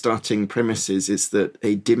one of the starting premises is that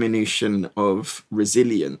a diminution of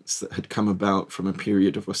resilience that had come about from a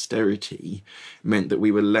period of austerity meant that we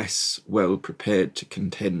were less well prepared to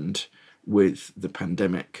contend with the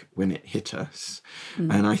pandemic when it hit us.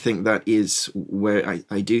 And I think that is where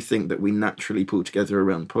I do think that we naturally pull together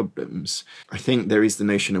around problems. I think there is the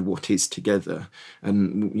notion of what is together.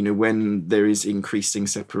 And, when there is increasing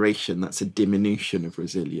separation, that's a diminution of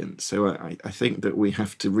resilience. So I think that we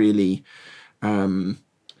have to really... I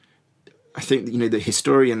think, the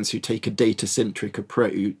historians who take a data-centric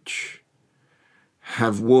approach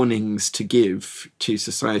have warnings to give to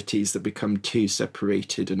societies that become too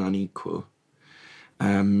separated and unequal.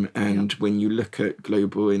 When you look at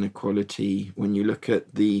global inequality, when you look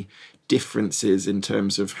at the differences in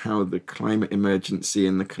terms of how the climate emergency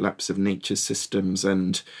and the collapse of nature systems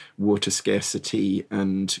and water scarcity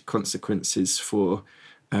and consequences for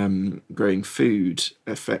growing food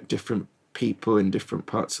affect different people in different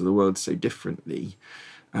parts of the world so differently,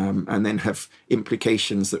 and then have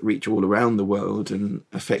implications that reach all around the world and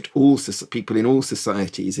affect all people in all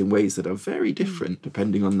societies in ways that are very different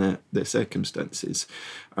depending on their circumstances.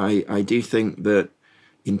 I do think that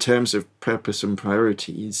in terms of purpose and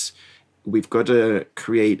priorities, we've got to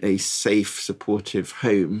create a safe, supportive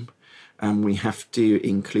home, and we have to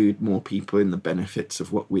include more people in the benefits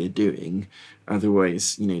of what we're doing.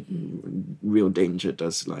 Otherwise, real danger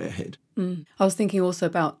does lie ahead. I was thinking also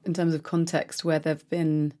about, in terms of context, where there have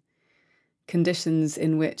been conditions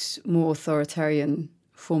in which more authoritarian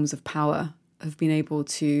forms of power have been able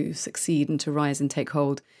to succeed and to rise and take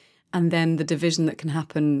hold. And then the division that can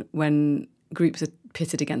happen when groups are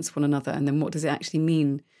pitted against one another. And then what does it actually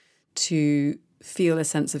mean to feel a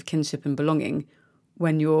sense of kinship and belonging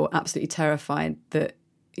when you're absolutely terrified that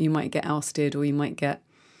you might get ousted, or you might get,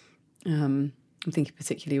 I'm thinking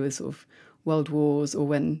particularly with sort of world wars or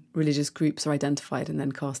when religious groups are identified and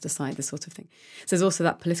then cast aside, this sort of thing. So there's also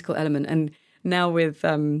that political element. And now with,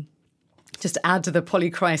 just to add to the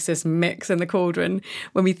polycrisis mix in the cauldron,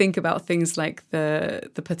 when we think about things like the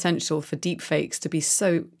potential for deepfakes to be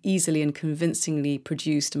so easily and convincingly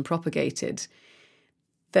produced and propagated,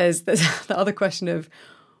 there's the other question of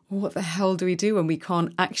what the hell do we do when we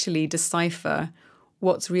can't actually decipher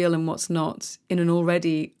what's real and what's not in an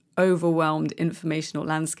already overwhelmed informational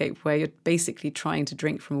landscape where you're basically trying to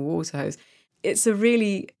drink from a water hose. It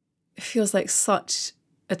feels like such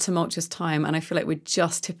a tumultuous time, and I feel like we're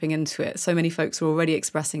just tipping into it. So many folks are already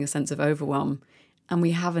expressing a sense of overwhelm, and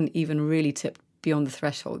we haven't even really tipped beyond the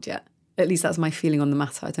threshold yet. At least that's my feeling on the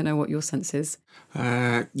matter. I don't know what your sense is.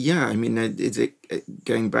 Yeah, I mean,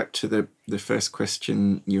 going back to the first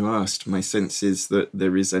question you asked, my sense is that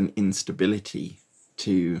there is an instability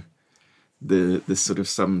to the sort of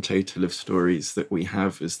sum total of stories that we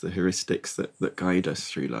have as the heuristics that guide us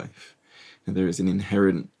through life. And there is an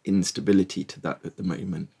inherent instability to that at the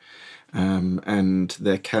moment. And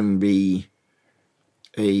there can be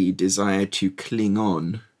a desire to cling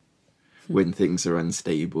on when things are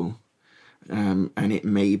unstable. And it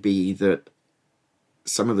may be that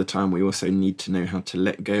some of the time we also need to know how to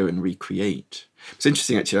let go and recreate. It's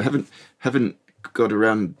interesting, actually. I haven't got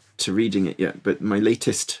around to reading it yet, but my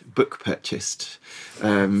latest book purchased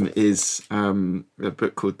is a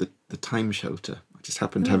book called The Time Shelter. I just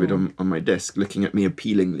happened to have it on my desk, looking at me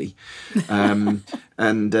appealingly. And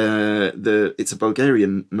it's a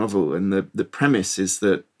Bulgarian novel, and the premise is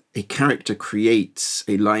that a character creates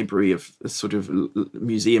a library of a sort of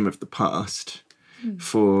museum of the past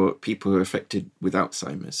for people who are affected with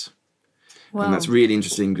Alzheimer's. Wow. And that's really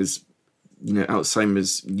interesting because,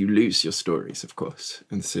 Alzheimer's, you lose your stories, of course.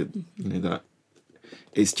 And so, that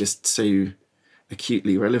is just so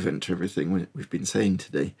acutely relevant to everything we've been saying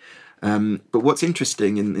today. But what's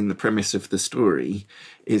interesting in the premise of the story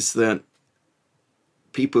is that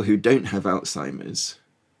people who don't have Alzheimer's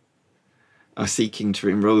are seeking to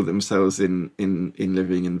enroll themselves in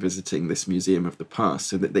living and visiting this museum of the past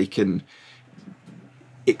so that they can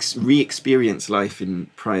re-experience life in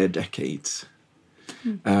prior decades.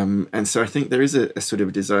 And so I think there is a sort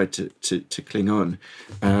of desire to cling on.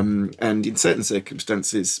 And in certain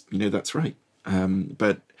circumstances, that's right.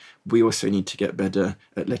 But we also need to get better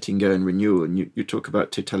at letting go and renewal. And you talk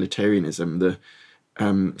about totalitarianism. The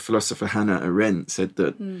philosopher Hannah Arendt said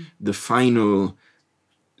that the final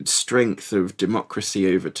strength of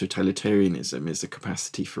democracy over totalitarianism is the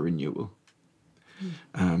capacity for renewal.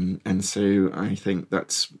 And so I think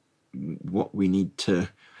that's what we need to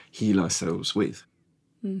heal ourselves with.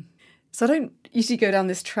 So I don't usually go down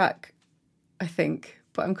this track, I think,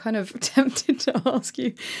 but I'm kind of tempted to ask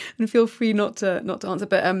you, and feel free not to answer.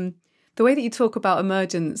 But the way that you talk about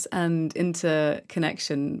emergence and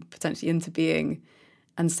interconnection, potentially into being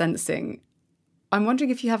and sensing, I'm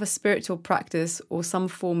wondering if you have a spiritual practice or some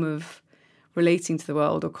form of relating to the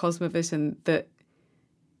world or cosmovision that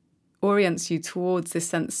orients you towards this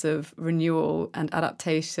sense of renewal and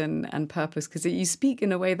adaptation and purpose, because you speak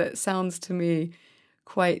in a way that sounds to me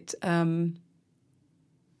quite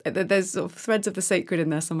there's sort of threads of the sacred in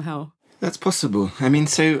there somehow. That's possible. I mean,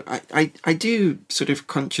 so I do sort of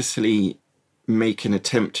consciously make an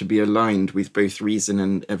attempt to be aligned with both reason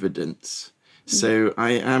and evidence. So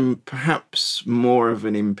I am perhaps more of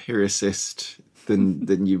an empiricist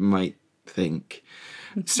than you might think.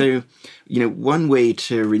 So, one way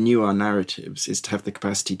to renew our narratives is to have the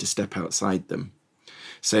capacity to step outside them.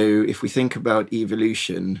 So if we think about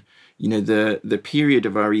evolution, the period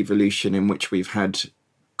of our evolution in which we've had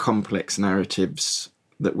complex narratives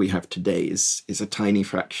that we have today is a tiny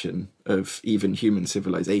fraction of even human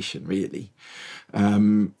civilization, really.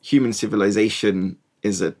 Human civilization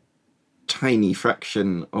is a tiny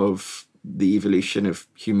fraction of the evolution of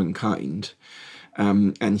humankind.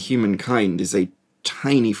 And humankind is a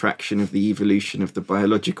tiny fraction of the evolution of the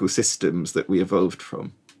biological systems that we evolved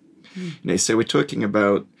from. So we're talking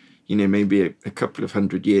about, maybe a couple of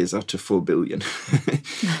 100 years out of 4 billion.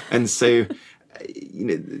 And so,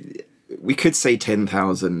 we could say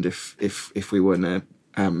 10,000 if we want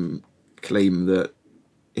to claim that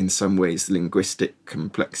in some ways linguistic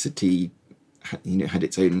complexity had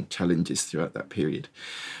its own challenges throughout that period.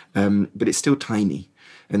 But it's still tiny.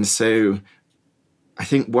 And so I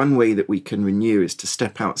think one way that we can renew is to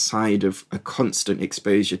step outside of a constant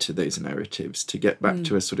exposure to those narratives, to get back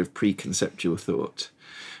to a sort of preconceptual thought.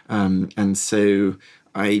 And so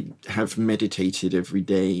I have meditated every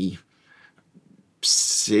day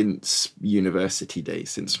since university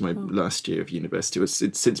days, since my last year of university,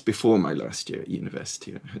 since before my last year at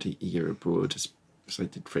university. I had a year abroad as So I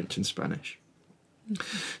did French and Spanish.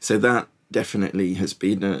 So that definitely has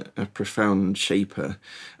been a profound shaper.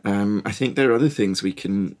 I think there are other things we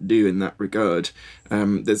can do in that regard.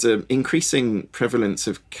 There's an increasing prevalence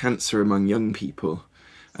of cancer among young people.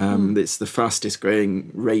 It's the fastest growing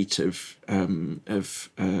rate of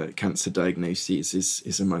cancer diagnoses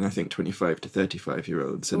is among, I think, 25 to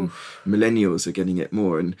 35-year-olds, and millennials are getting it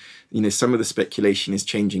more. And, some of the speculation is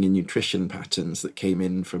changing in nutrition patterns that came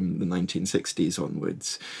in from the 1960s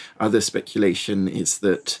onwards. Other speculation is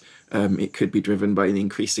that it could be driven by an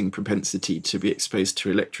increasing propensity to be exposed to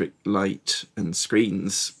electric light and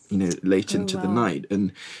screens, late into the night.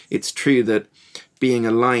 And it's true that being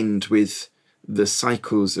aligned with the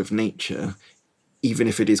cycles of nature, even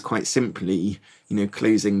if it is quite simply,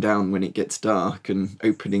 closing down when it gets dark and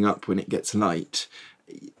opening up when it gets light,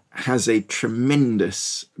 has a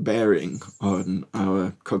tremendous bearing on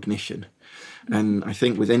our cognition. And I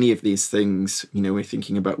think with any of these things, we're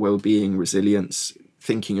thinking about well-being, resilience,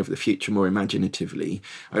 thinking of the future more imaginatively.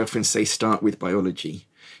 I often say start with biology,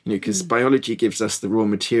 because biology gives us the raw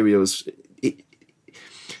materials.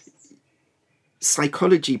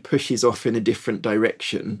 Psychology pushes off in a different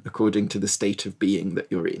direction according to the state of being that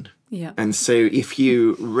you're in. Yeah. And so if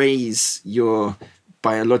you raise your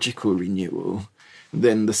biological renewal,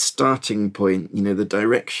 then the starting point, the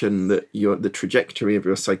direction that the trajectory of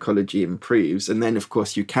your psychology improves. And then, of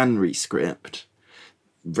course, you can rescript,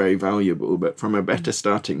 very valuable, but from a better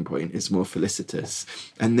starting point is more felicitous.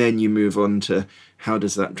 And then you move on to how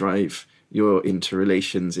does that drive your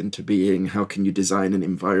interrelations into being? How can you design an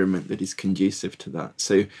environment that is conducive to that?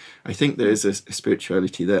 So I think there is a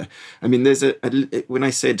spirituality there. I mean, there's when I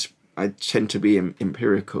said I tend to be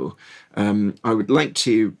empirical, I would like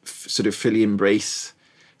to sort of fully embrace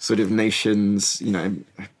sort of notions. I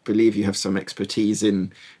believe you have some expertise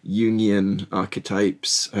in Jungian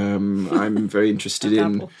archetypes. I'm very interested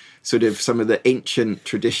in sort of some of the ancient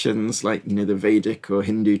traditions, like, the Vedic or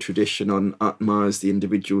Hindu tradition on Atma as the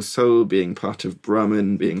individual soul, being part of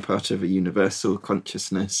Brahman, being part of a universal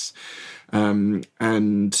consciousness. And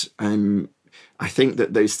I think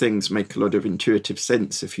that those things make a lot of intuitive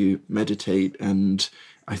sense if you meditate. And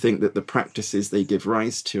I think that the practices they give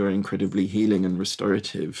rise to are incredibly healing and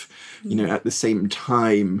restorative. At the same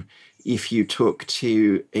time, if you talk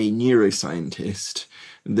to a neuroscientist,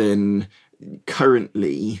 then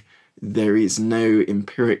currently there is no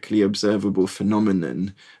empirically observable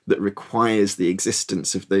phenomenon that requires the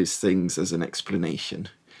existence of those things as an explanation.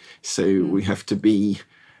 So we have to be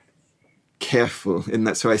careful, and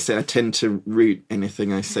that's why I say I tend to root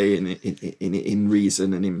anything I say in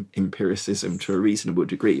reason and in empiricism to a reasonable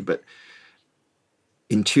degree, but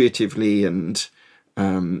intuitively and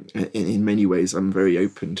in many ways I'm very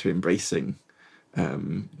open to embracing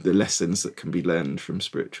the lessons that can be learned from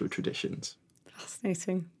spiritual traditions.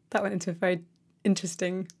 Fascinating. That went into a very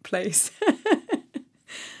interesting place.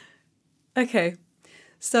 Okay,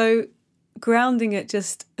 so grounding it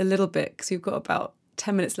just a little bit, because we've got about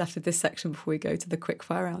 10 minutes left of this section before we go to the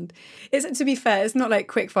quickfire round. To be fair, it's not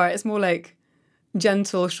like quickfire, it's more like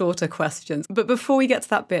gentle, shorter questions. But before we get to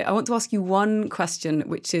that bit, I want to ask you one question,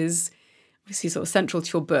 which is obviously sort of central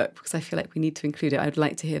to your book, because I feel like we need to include it. I'd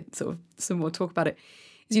like to hear sort of some more talk about it.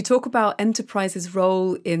 Is you talk about enterprise's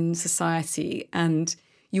role in society, and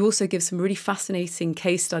you also give some really fascinating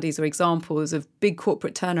case studies or examples of big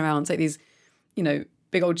corporate turnarounds, like these,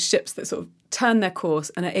 big old ships that sort of turn their course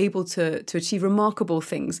and are able to achieve remarkable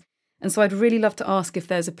things. And so I'd really love to ask if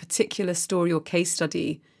there's a particular story or case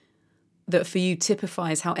study that for you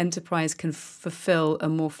typifies how enterprise can fulfill a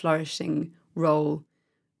more flourishing role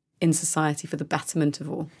in society for the betterment of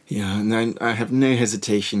all. Yeah, and I have no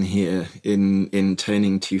hesitation here in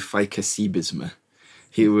turning to Ficus Sibisma.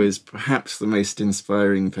 He was perhaps the most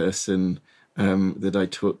inspiring person that I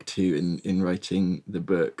talked to in writing the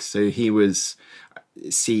book. So he was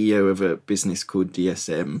CEO of a business called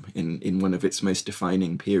DSM in one of its most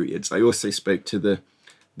defining periods. I also spoke to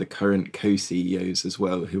the current co-CEOs as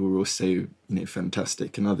well, who were also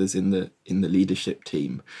fantastic, and others in the leadership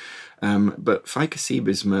team. But Ficus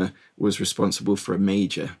Sibisma was responsible for a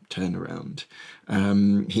major turnaround.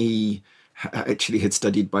 He actually had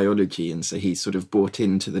studied biology, and so he sort of bought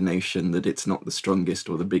into the notion that it's not the strongest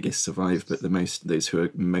or the biggest survive, but those who are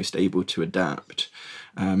most able to adapt.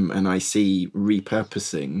 And I see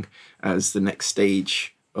repurposing as the next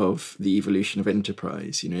stage of the evolution of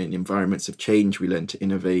enterprise. In environments of change, we learn to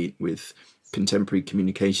innovate. With contemporary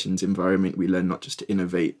communications environment, we learn not just to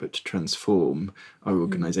innovate, but to transform our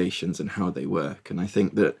organizations and how they work. And I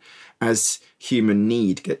think that as human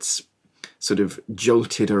need gets sort of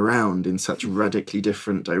jolted around in such radically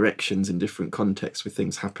different directions in different contexts, with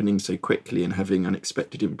things happening so quickly and having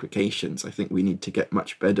unexpected implications. I think we need to get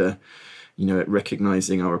much better, at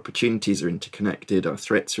recognizing our opportunities are interconnected, our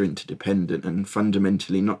threats are interdependent, and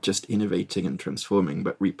fundamentally not just innovating and transforming,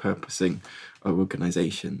 but repurposing our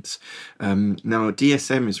organizations. Now,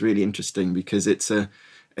 DSM is really interesting because it's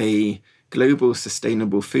a global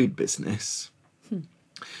sustainable food business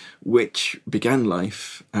which began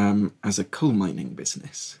life as a coal mining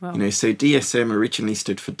business. Wow. So DSM originally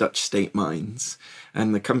stood for Dutch State Mines,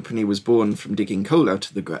 and the company was born from digging coal out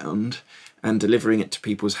of the ground and delivering it to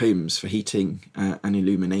people's homes for heating and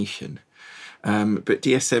illumination. But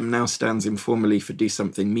DSM now stands informally for Do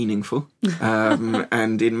Something Meaningful.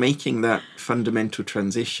 And in making that fundamental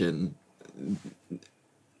transition,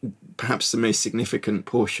 perhaps the most significant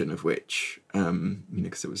portion of which,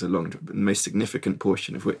 because it was a long job, but the most significant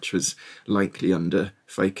portion of which was likely under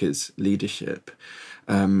Feike's leadership,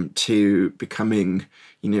 to becoming,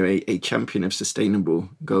 a champion of sustainable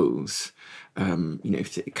goals.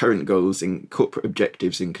 Current goals and corporate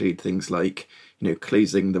objectives include things like,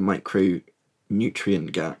 closing the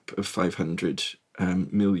micronutrient gap of 500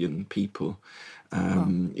 million people,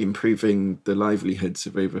 improving the livelihoods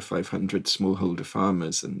of over 500 smallholder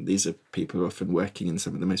farmers, and these are people often working in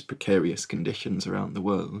some of the most precarious conditions around the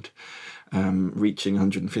world, reaching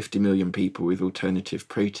 150 million people with alternative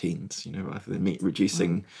proteins, rather than meat,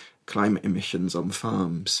 reducing climate emissions on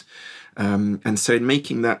farms. And so in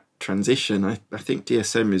making that transition, I think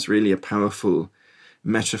DSM is really a powerful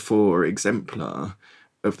metaphor or exemplar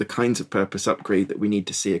of the kinds of purpose upgrade that we need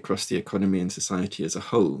to see across the economy and society as a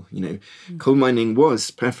whole. Coal mining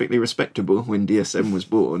was perfectly respectable when DSM was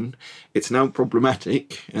born. It's now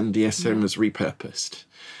problematic, and DSM is repurposed.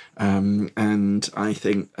 And I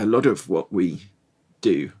think a lot of what we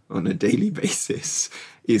do on a daily basis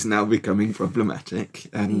is now becoming problematic,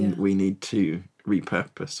 and we need to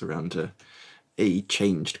repurpose around a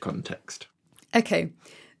changed context. Okay,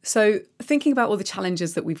 so thinking about all the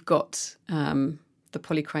challenges that we've got, the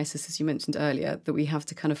polycrisis, as you mentioned earlier, that we have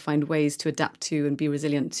to kind of find ways to adapt to and be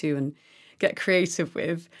resilient to and get creative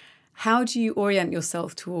with, how do you orient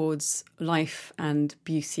yourself towards life and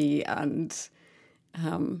beauty and,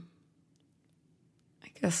 I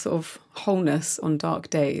guess, sort of wholeness on dark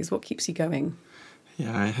days? What keeps you going?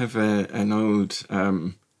 Yeah, I have an old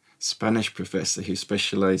Spanish professor who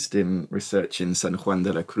specialised in research in San Juan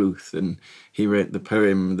de la Cruz, and he wrote the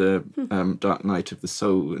poem "The Dark Night of the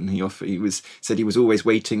Soul." And he said he was always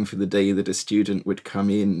waiting for the day that a student would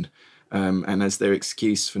come in, and as their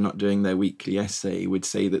excuse for not doing their weekly essay, would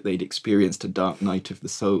say that they'd experienced a dark night of the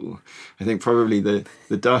soul. I think probably the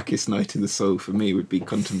darkest night of the soul for me would be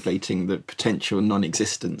contemplating the potential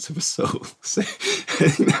non-existence of a soul.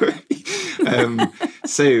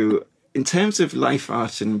 So in terms of life,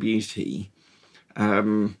 art, and beauty,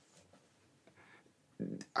 I'm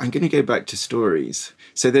going to go back to stories.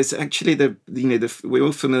 So there's actually we're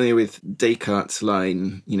all familiar with Descartes'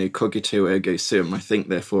 line, cogito ergo sum, I think,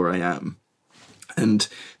 therefore I am. And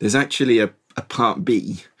there's actually a part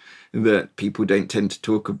B that people don't tend to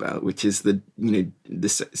talk about, which is the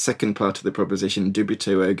second part of the proposition,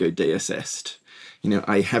 dubito ergo deus est.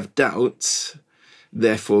 I have doubts,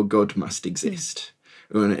 therefore God must exist.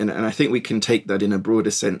 And I think we can take that in a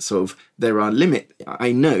broader sense of there are limits.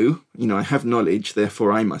 I know, I have knowledge,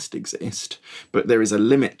 therefore I must exist. But there is a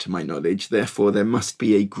limit to my knowledge, therefore there must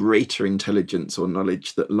be a greater intelligence or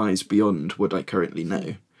knowledge that lies beyond what I currently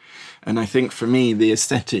know. And I think for me, the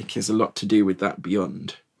aesthetic has a lot to do with that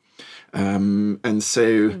beyond. And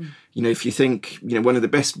so, if you think, one of the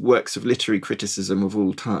best works of literary criticism of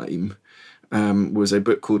all time was a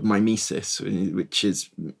book called Mimesis, which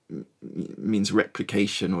means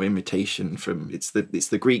replication or imitation. It's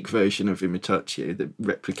the Greek version of imitatio, the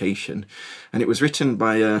replication, and it was written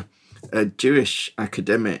by a Jewish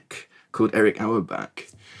academic called Eric Auerbach,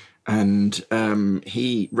 and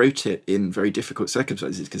he wrote it in very difficult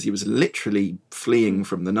circumstances because he was literally fleeing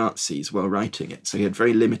from the Nazis while writing it. So he had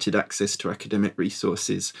very limited access to academic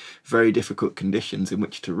resources, very difficult conditions in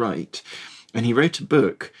which to write. And he wrote a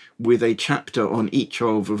book with a chapter on each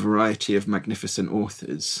of a variety of magnificent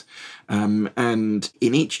authors. And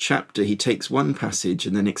in each chapter, he takes one passage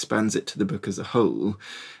and then expands it to the book as a whole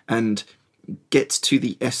and gets to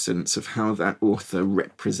the essence of how that author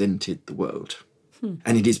represented the world.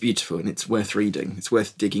 And it is beautiful and it's worth reading. It's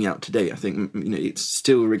worth digging out today. I think, it's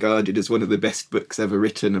still regarded as one of the best books ever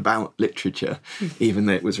written about literature, even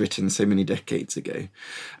though it was written so many decades ago.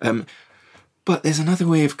 But there's another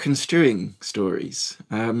way of construing stories.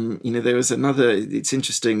 There was another, it's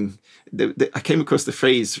interesting, I came across the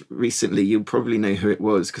phrase recently, you'll probably know who it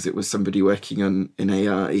was because it was somebody working on in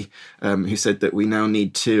AI who said that we now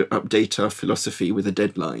need to update our philosophy with a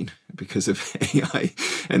deadline because of AI,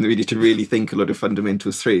 and we need to really think a lot of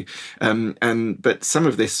fundamentals through. But some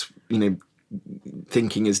of this,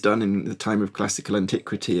 thinking is done in the time of classical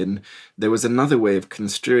antiquity, and there was another way of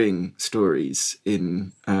construing stories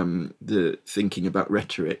in the thinking about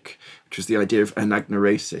rhetoric, which was the idea of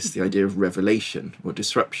anagnorosis, the idea of revelation or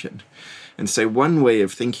disruption. And so one way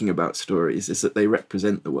of thinking about stories is that they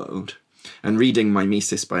represent the world. And reading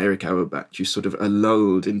Mimesis by Eric Auerbach, you sort of are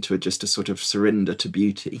lulled into just a sort of surrender to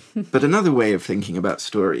beauty. But another way of thinking about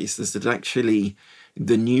stories is that actually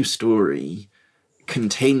the new story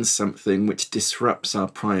contains something which disrupts our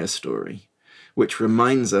prior story, which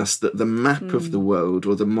reminds us that the map of the world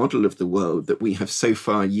or the model of the world that we have so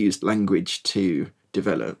far used language to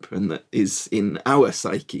develop and that is in our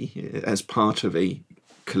psyche as part of a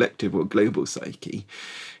collective or global psyche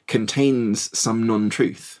contains some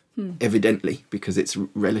non-truth, evidently, because it's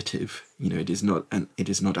relative. It is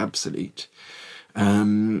not absolute.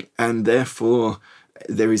 And therefore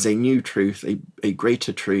there is a new truth, a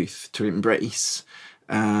greater truth to embrace,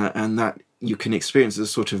 and that you can experience as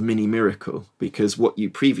a sort of mini miracle, because what you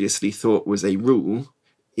previously thought was a rule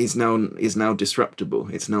is now disruptible.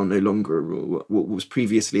 It's now no longer a rule. What was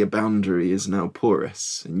previously a boundary is now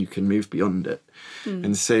porous, and you can move beyond it.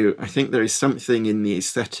 And so I think there is something in the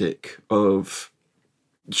aesthetic of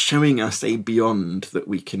showing us a beyond that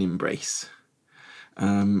we can embrace.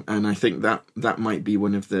 And I think that might be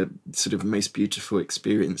one of the sort of most beautiful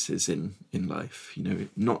experiences in life.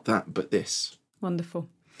 Not that, but this. Wonderful.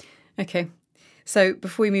 Okay. So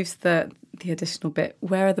before we move to the additional bit,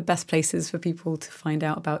 where are the best places for people to find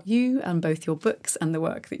out about you and both your books and the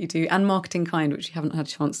work that you do, and Marketing Kind, which you haven't had a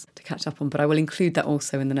chance to catch up on, but I will include that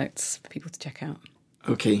also in the notes for people to check out.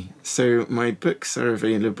 Okay. So my books are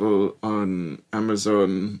available on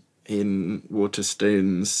Amazon, in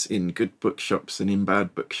Waterstones, in good bookshops and in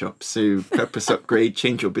bad bookshops. So Purpose Upgrade,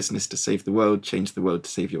 Change Your Business to Save the World, Change the World to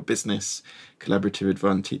Save Your Business. Collaborative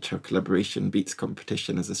Advantage, How Collaboration Beats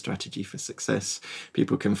Competition as a Strategy for Success.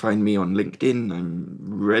 People can find me on LinkedIn. I'm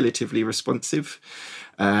relatively responsive.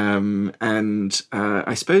 And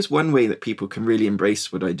I suppose one way that people can really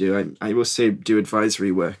embrace what I do, I also do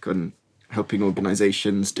advisory work on helping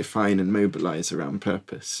organisations define and mobilise around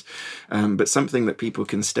purpose. But something that people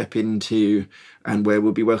can step into, and where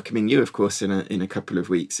we'll be welcoming you, of course, in a couple of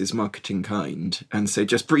weeks, is Marketing Kind. And so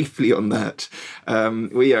just briefly on that,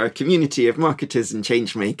 we are a community of marketers and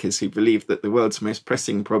change makers who believe that the world's most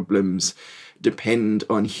pressing problems depend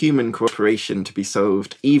on human cooperation to be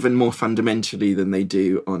solved even more fundamentally than they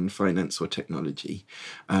do on finance or technology.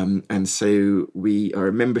 And so we are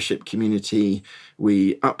a membership community.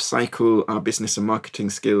 We upcycle our business and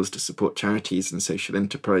marketing skills to support charities and social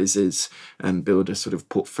enterprises and build a sort of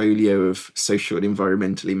portfolio of social and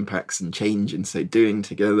environmental impacts and change in so doing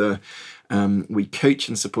together. We coach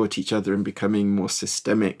and support each other in becoming more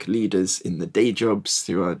systemic leaders in the day jobs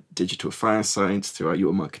through our digital firesides, through our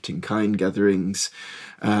Your Marketing Kind gatherings.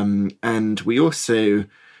 And we also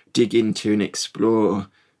dig into and explore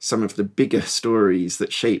some of the bigger stories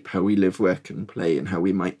that shape how we live, work and play, and how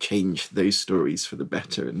we might change those stories for the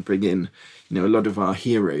better and bring in, a lot of our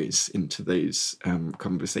heroes into those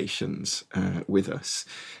conversations with us.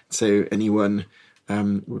 So anyone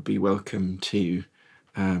would be welcome to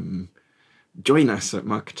join us at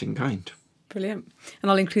Marketing Kind. Brilliant.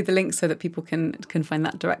 And I'll include the link so that people can find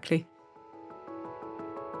that directly.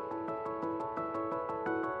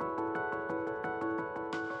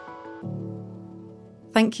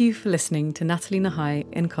 Thank you for listening to Natalie Nahai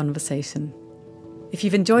in Conversation. If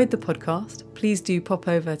you've enjoyed the podcast, please do pop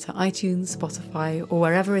over to iTunes, Spotify, or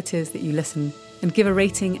wherever it is that you listen and give a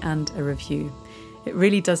rating and a review. It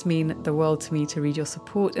really does mean the world to me to read your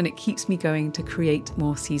support, and it keeps me going to create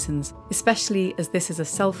more seasons, especially as this is a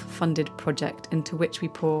self-funded project into which we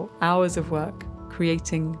pour hours of work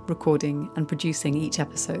creating, recording, and producing each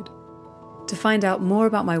episode. To find out more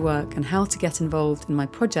about my work and how to get involved in my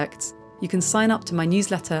projects, you can sign up to my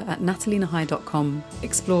newsletter at natalienahai.com,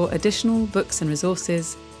 explore additional books and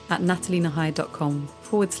resources at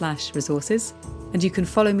natalienahai.com/resources, and you can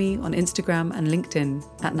follow me on Instagram and LinkedIn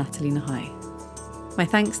at Natalie Nahai. My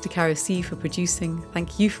thanks to Caro C for producing,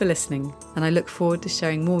 thank you for listening, and I look forward to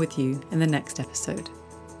sharing more with you in the next episode.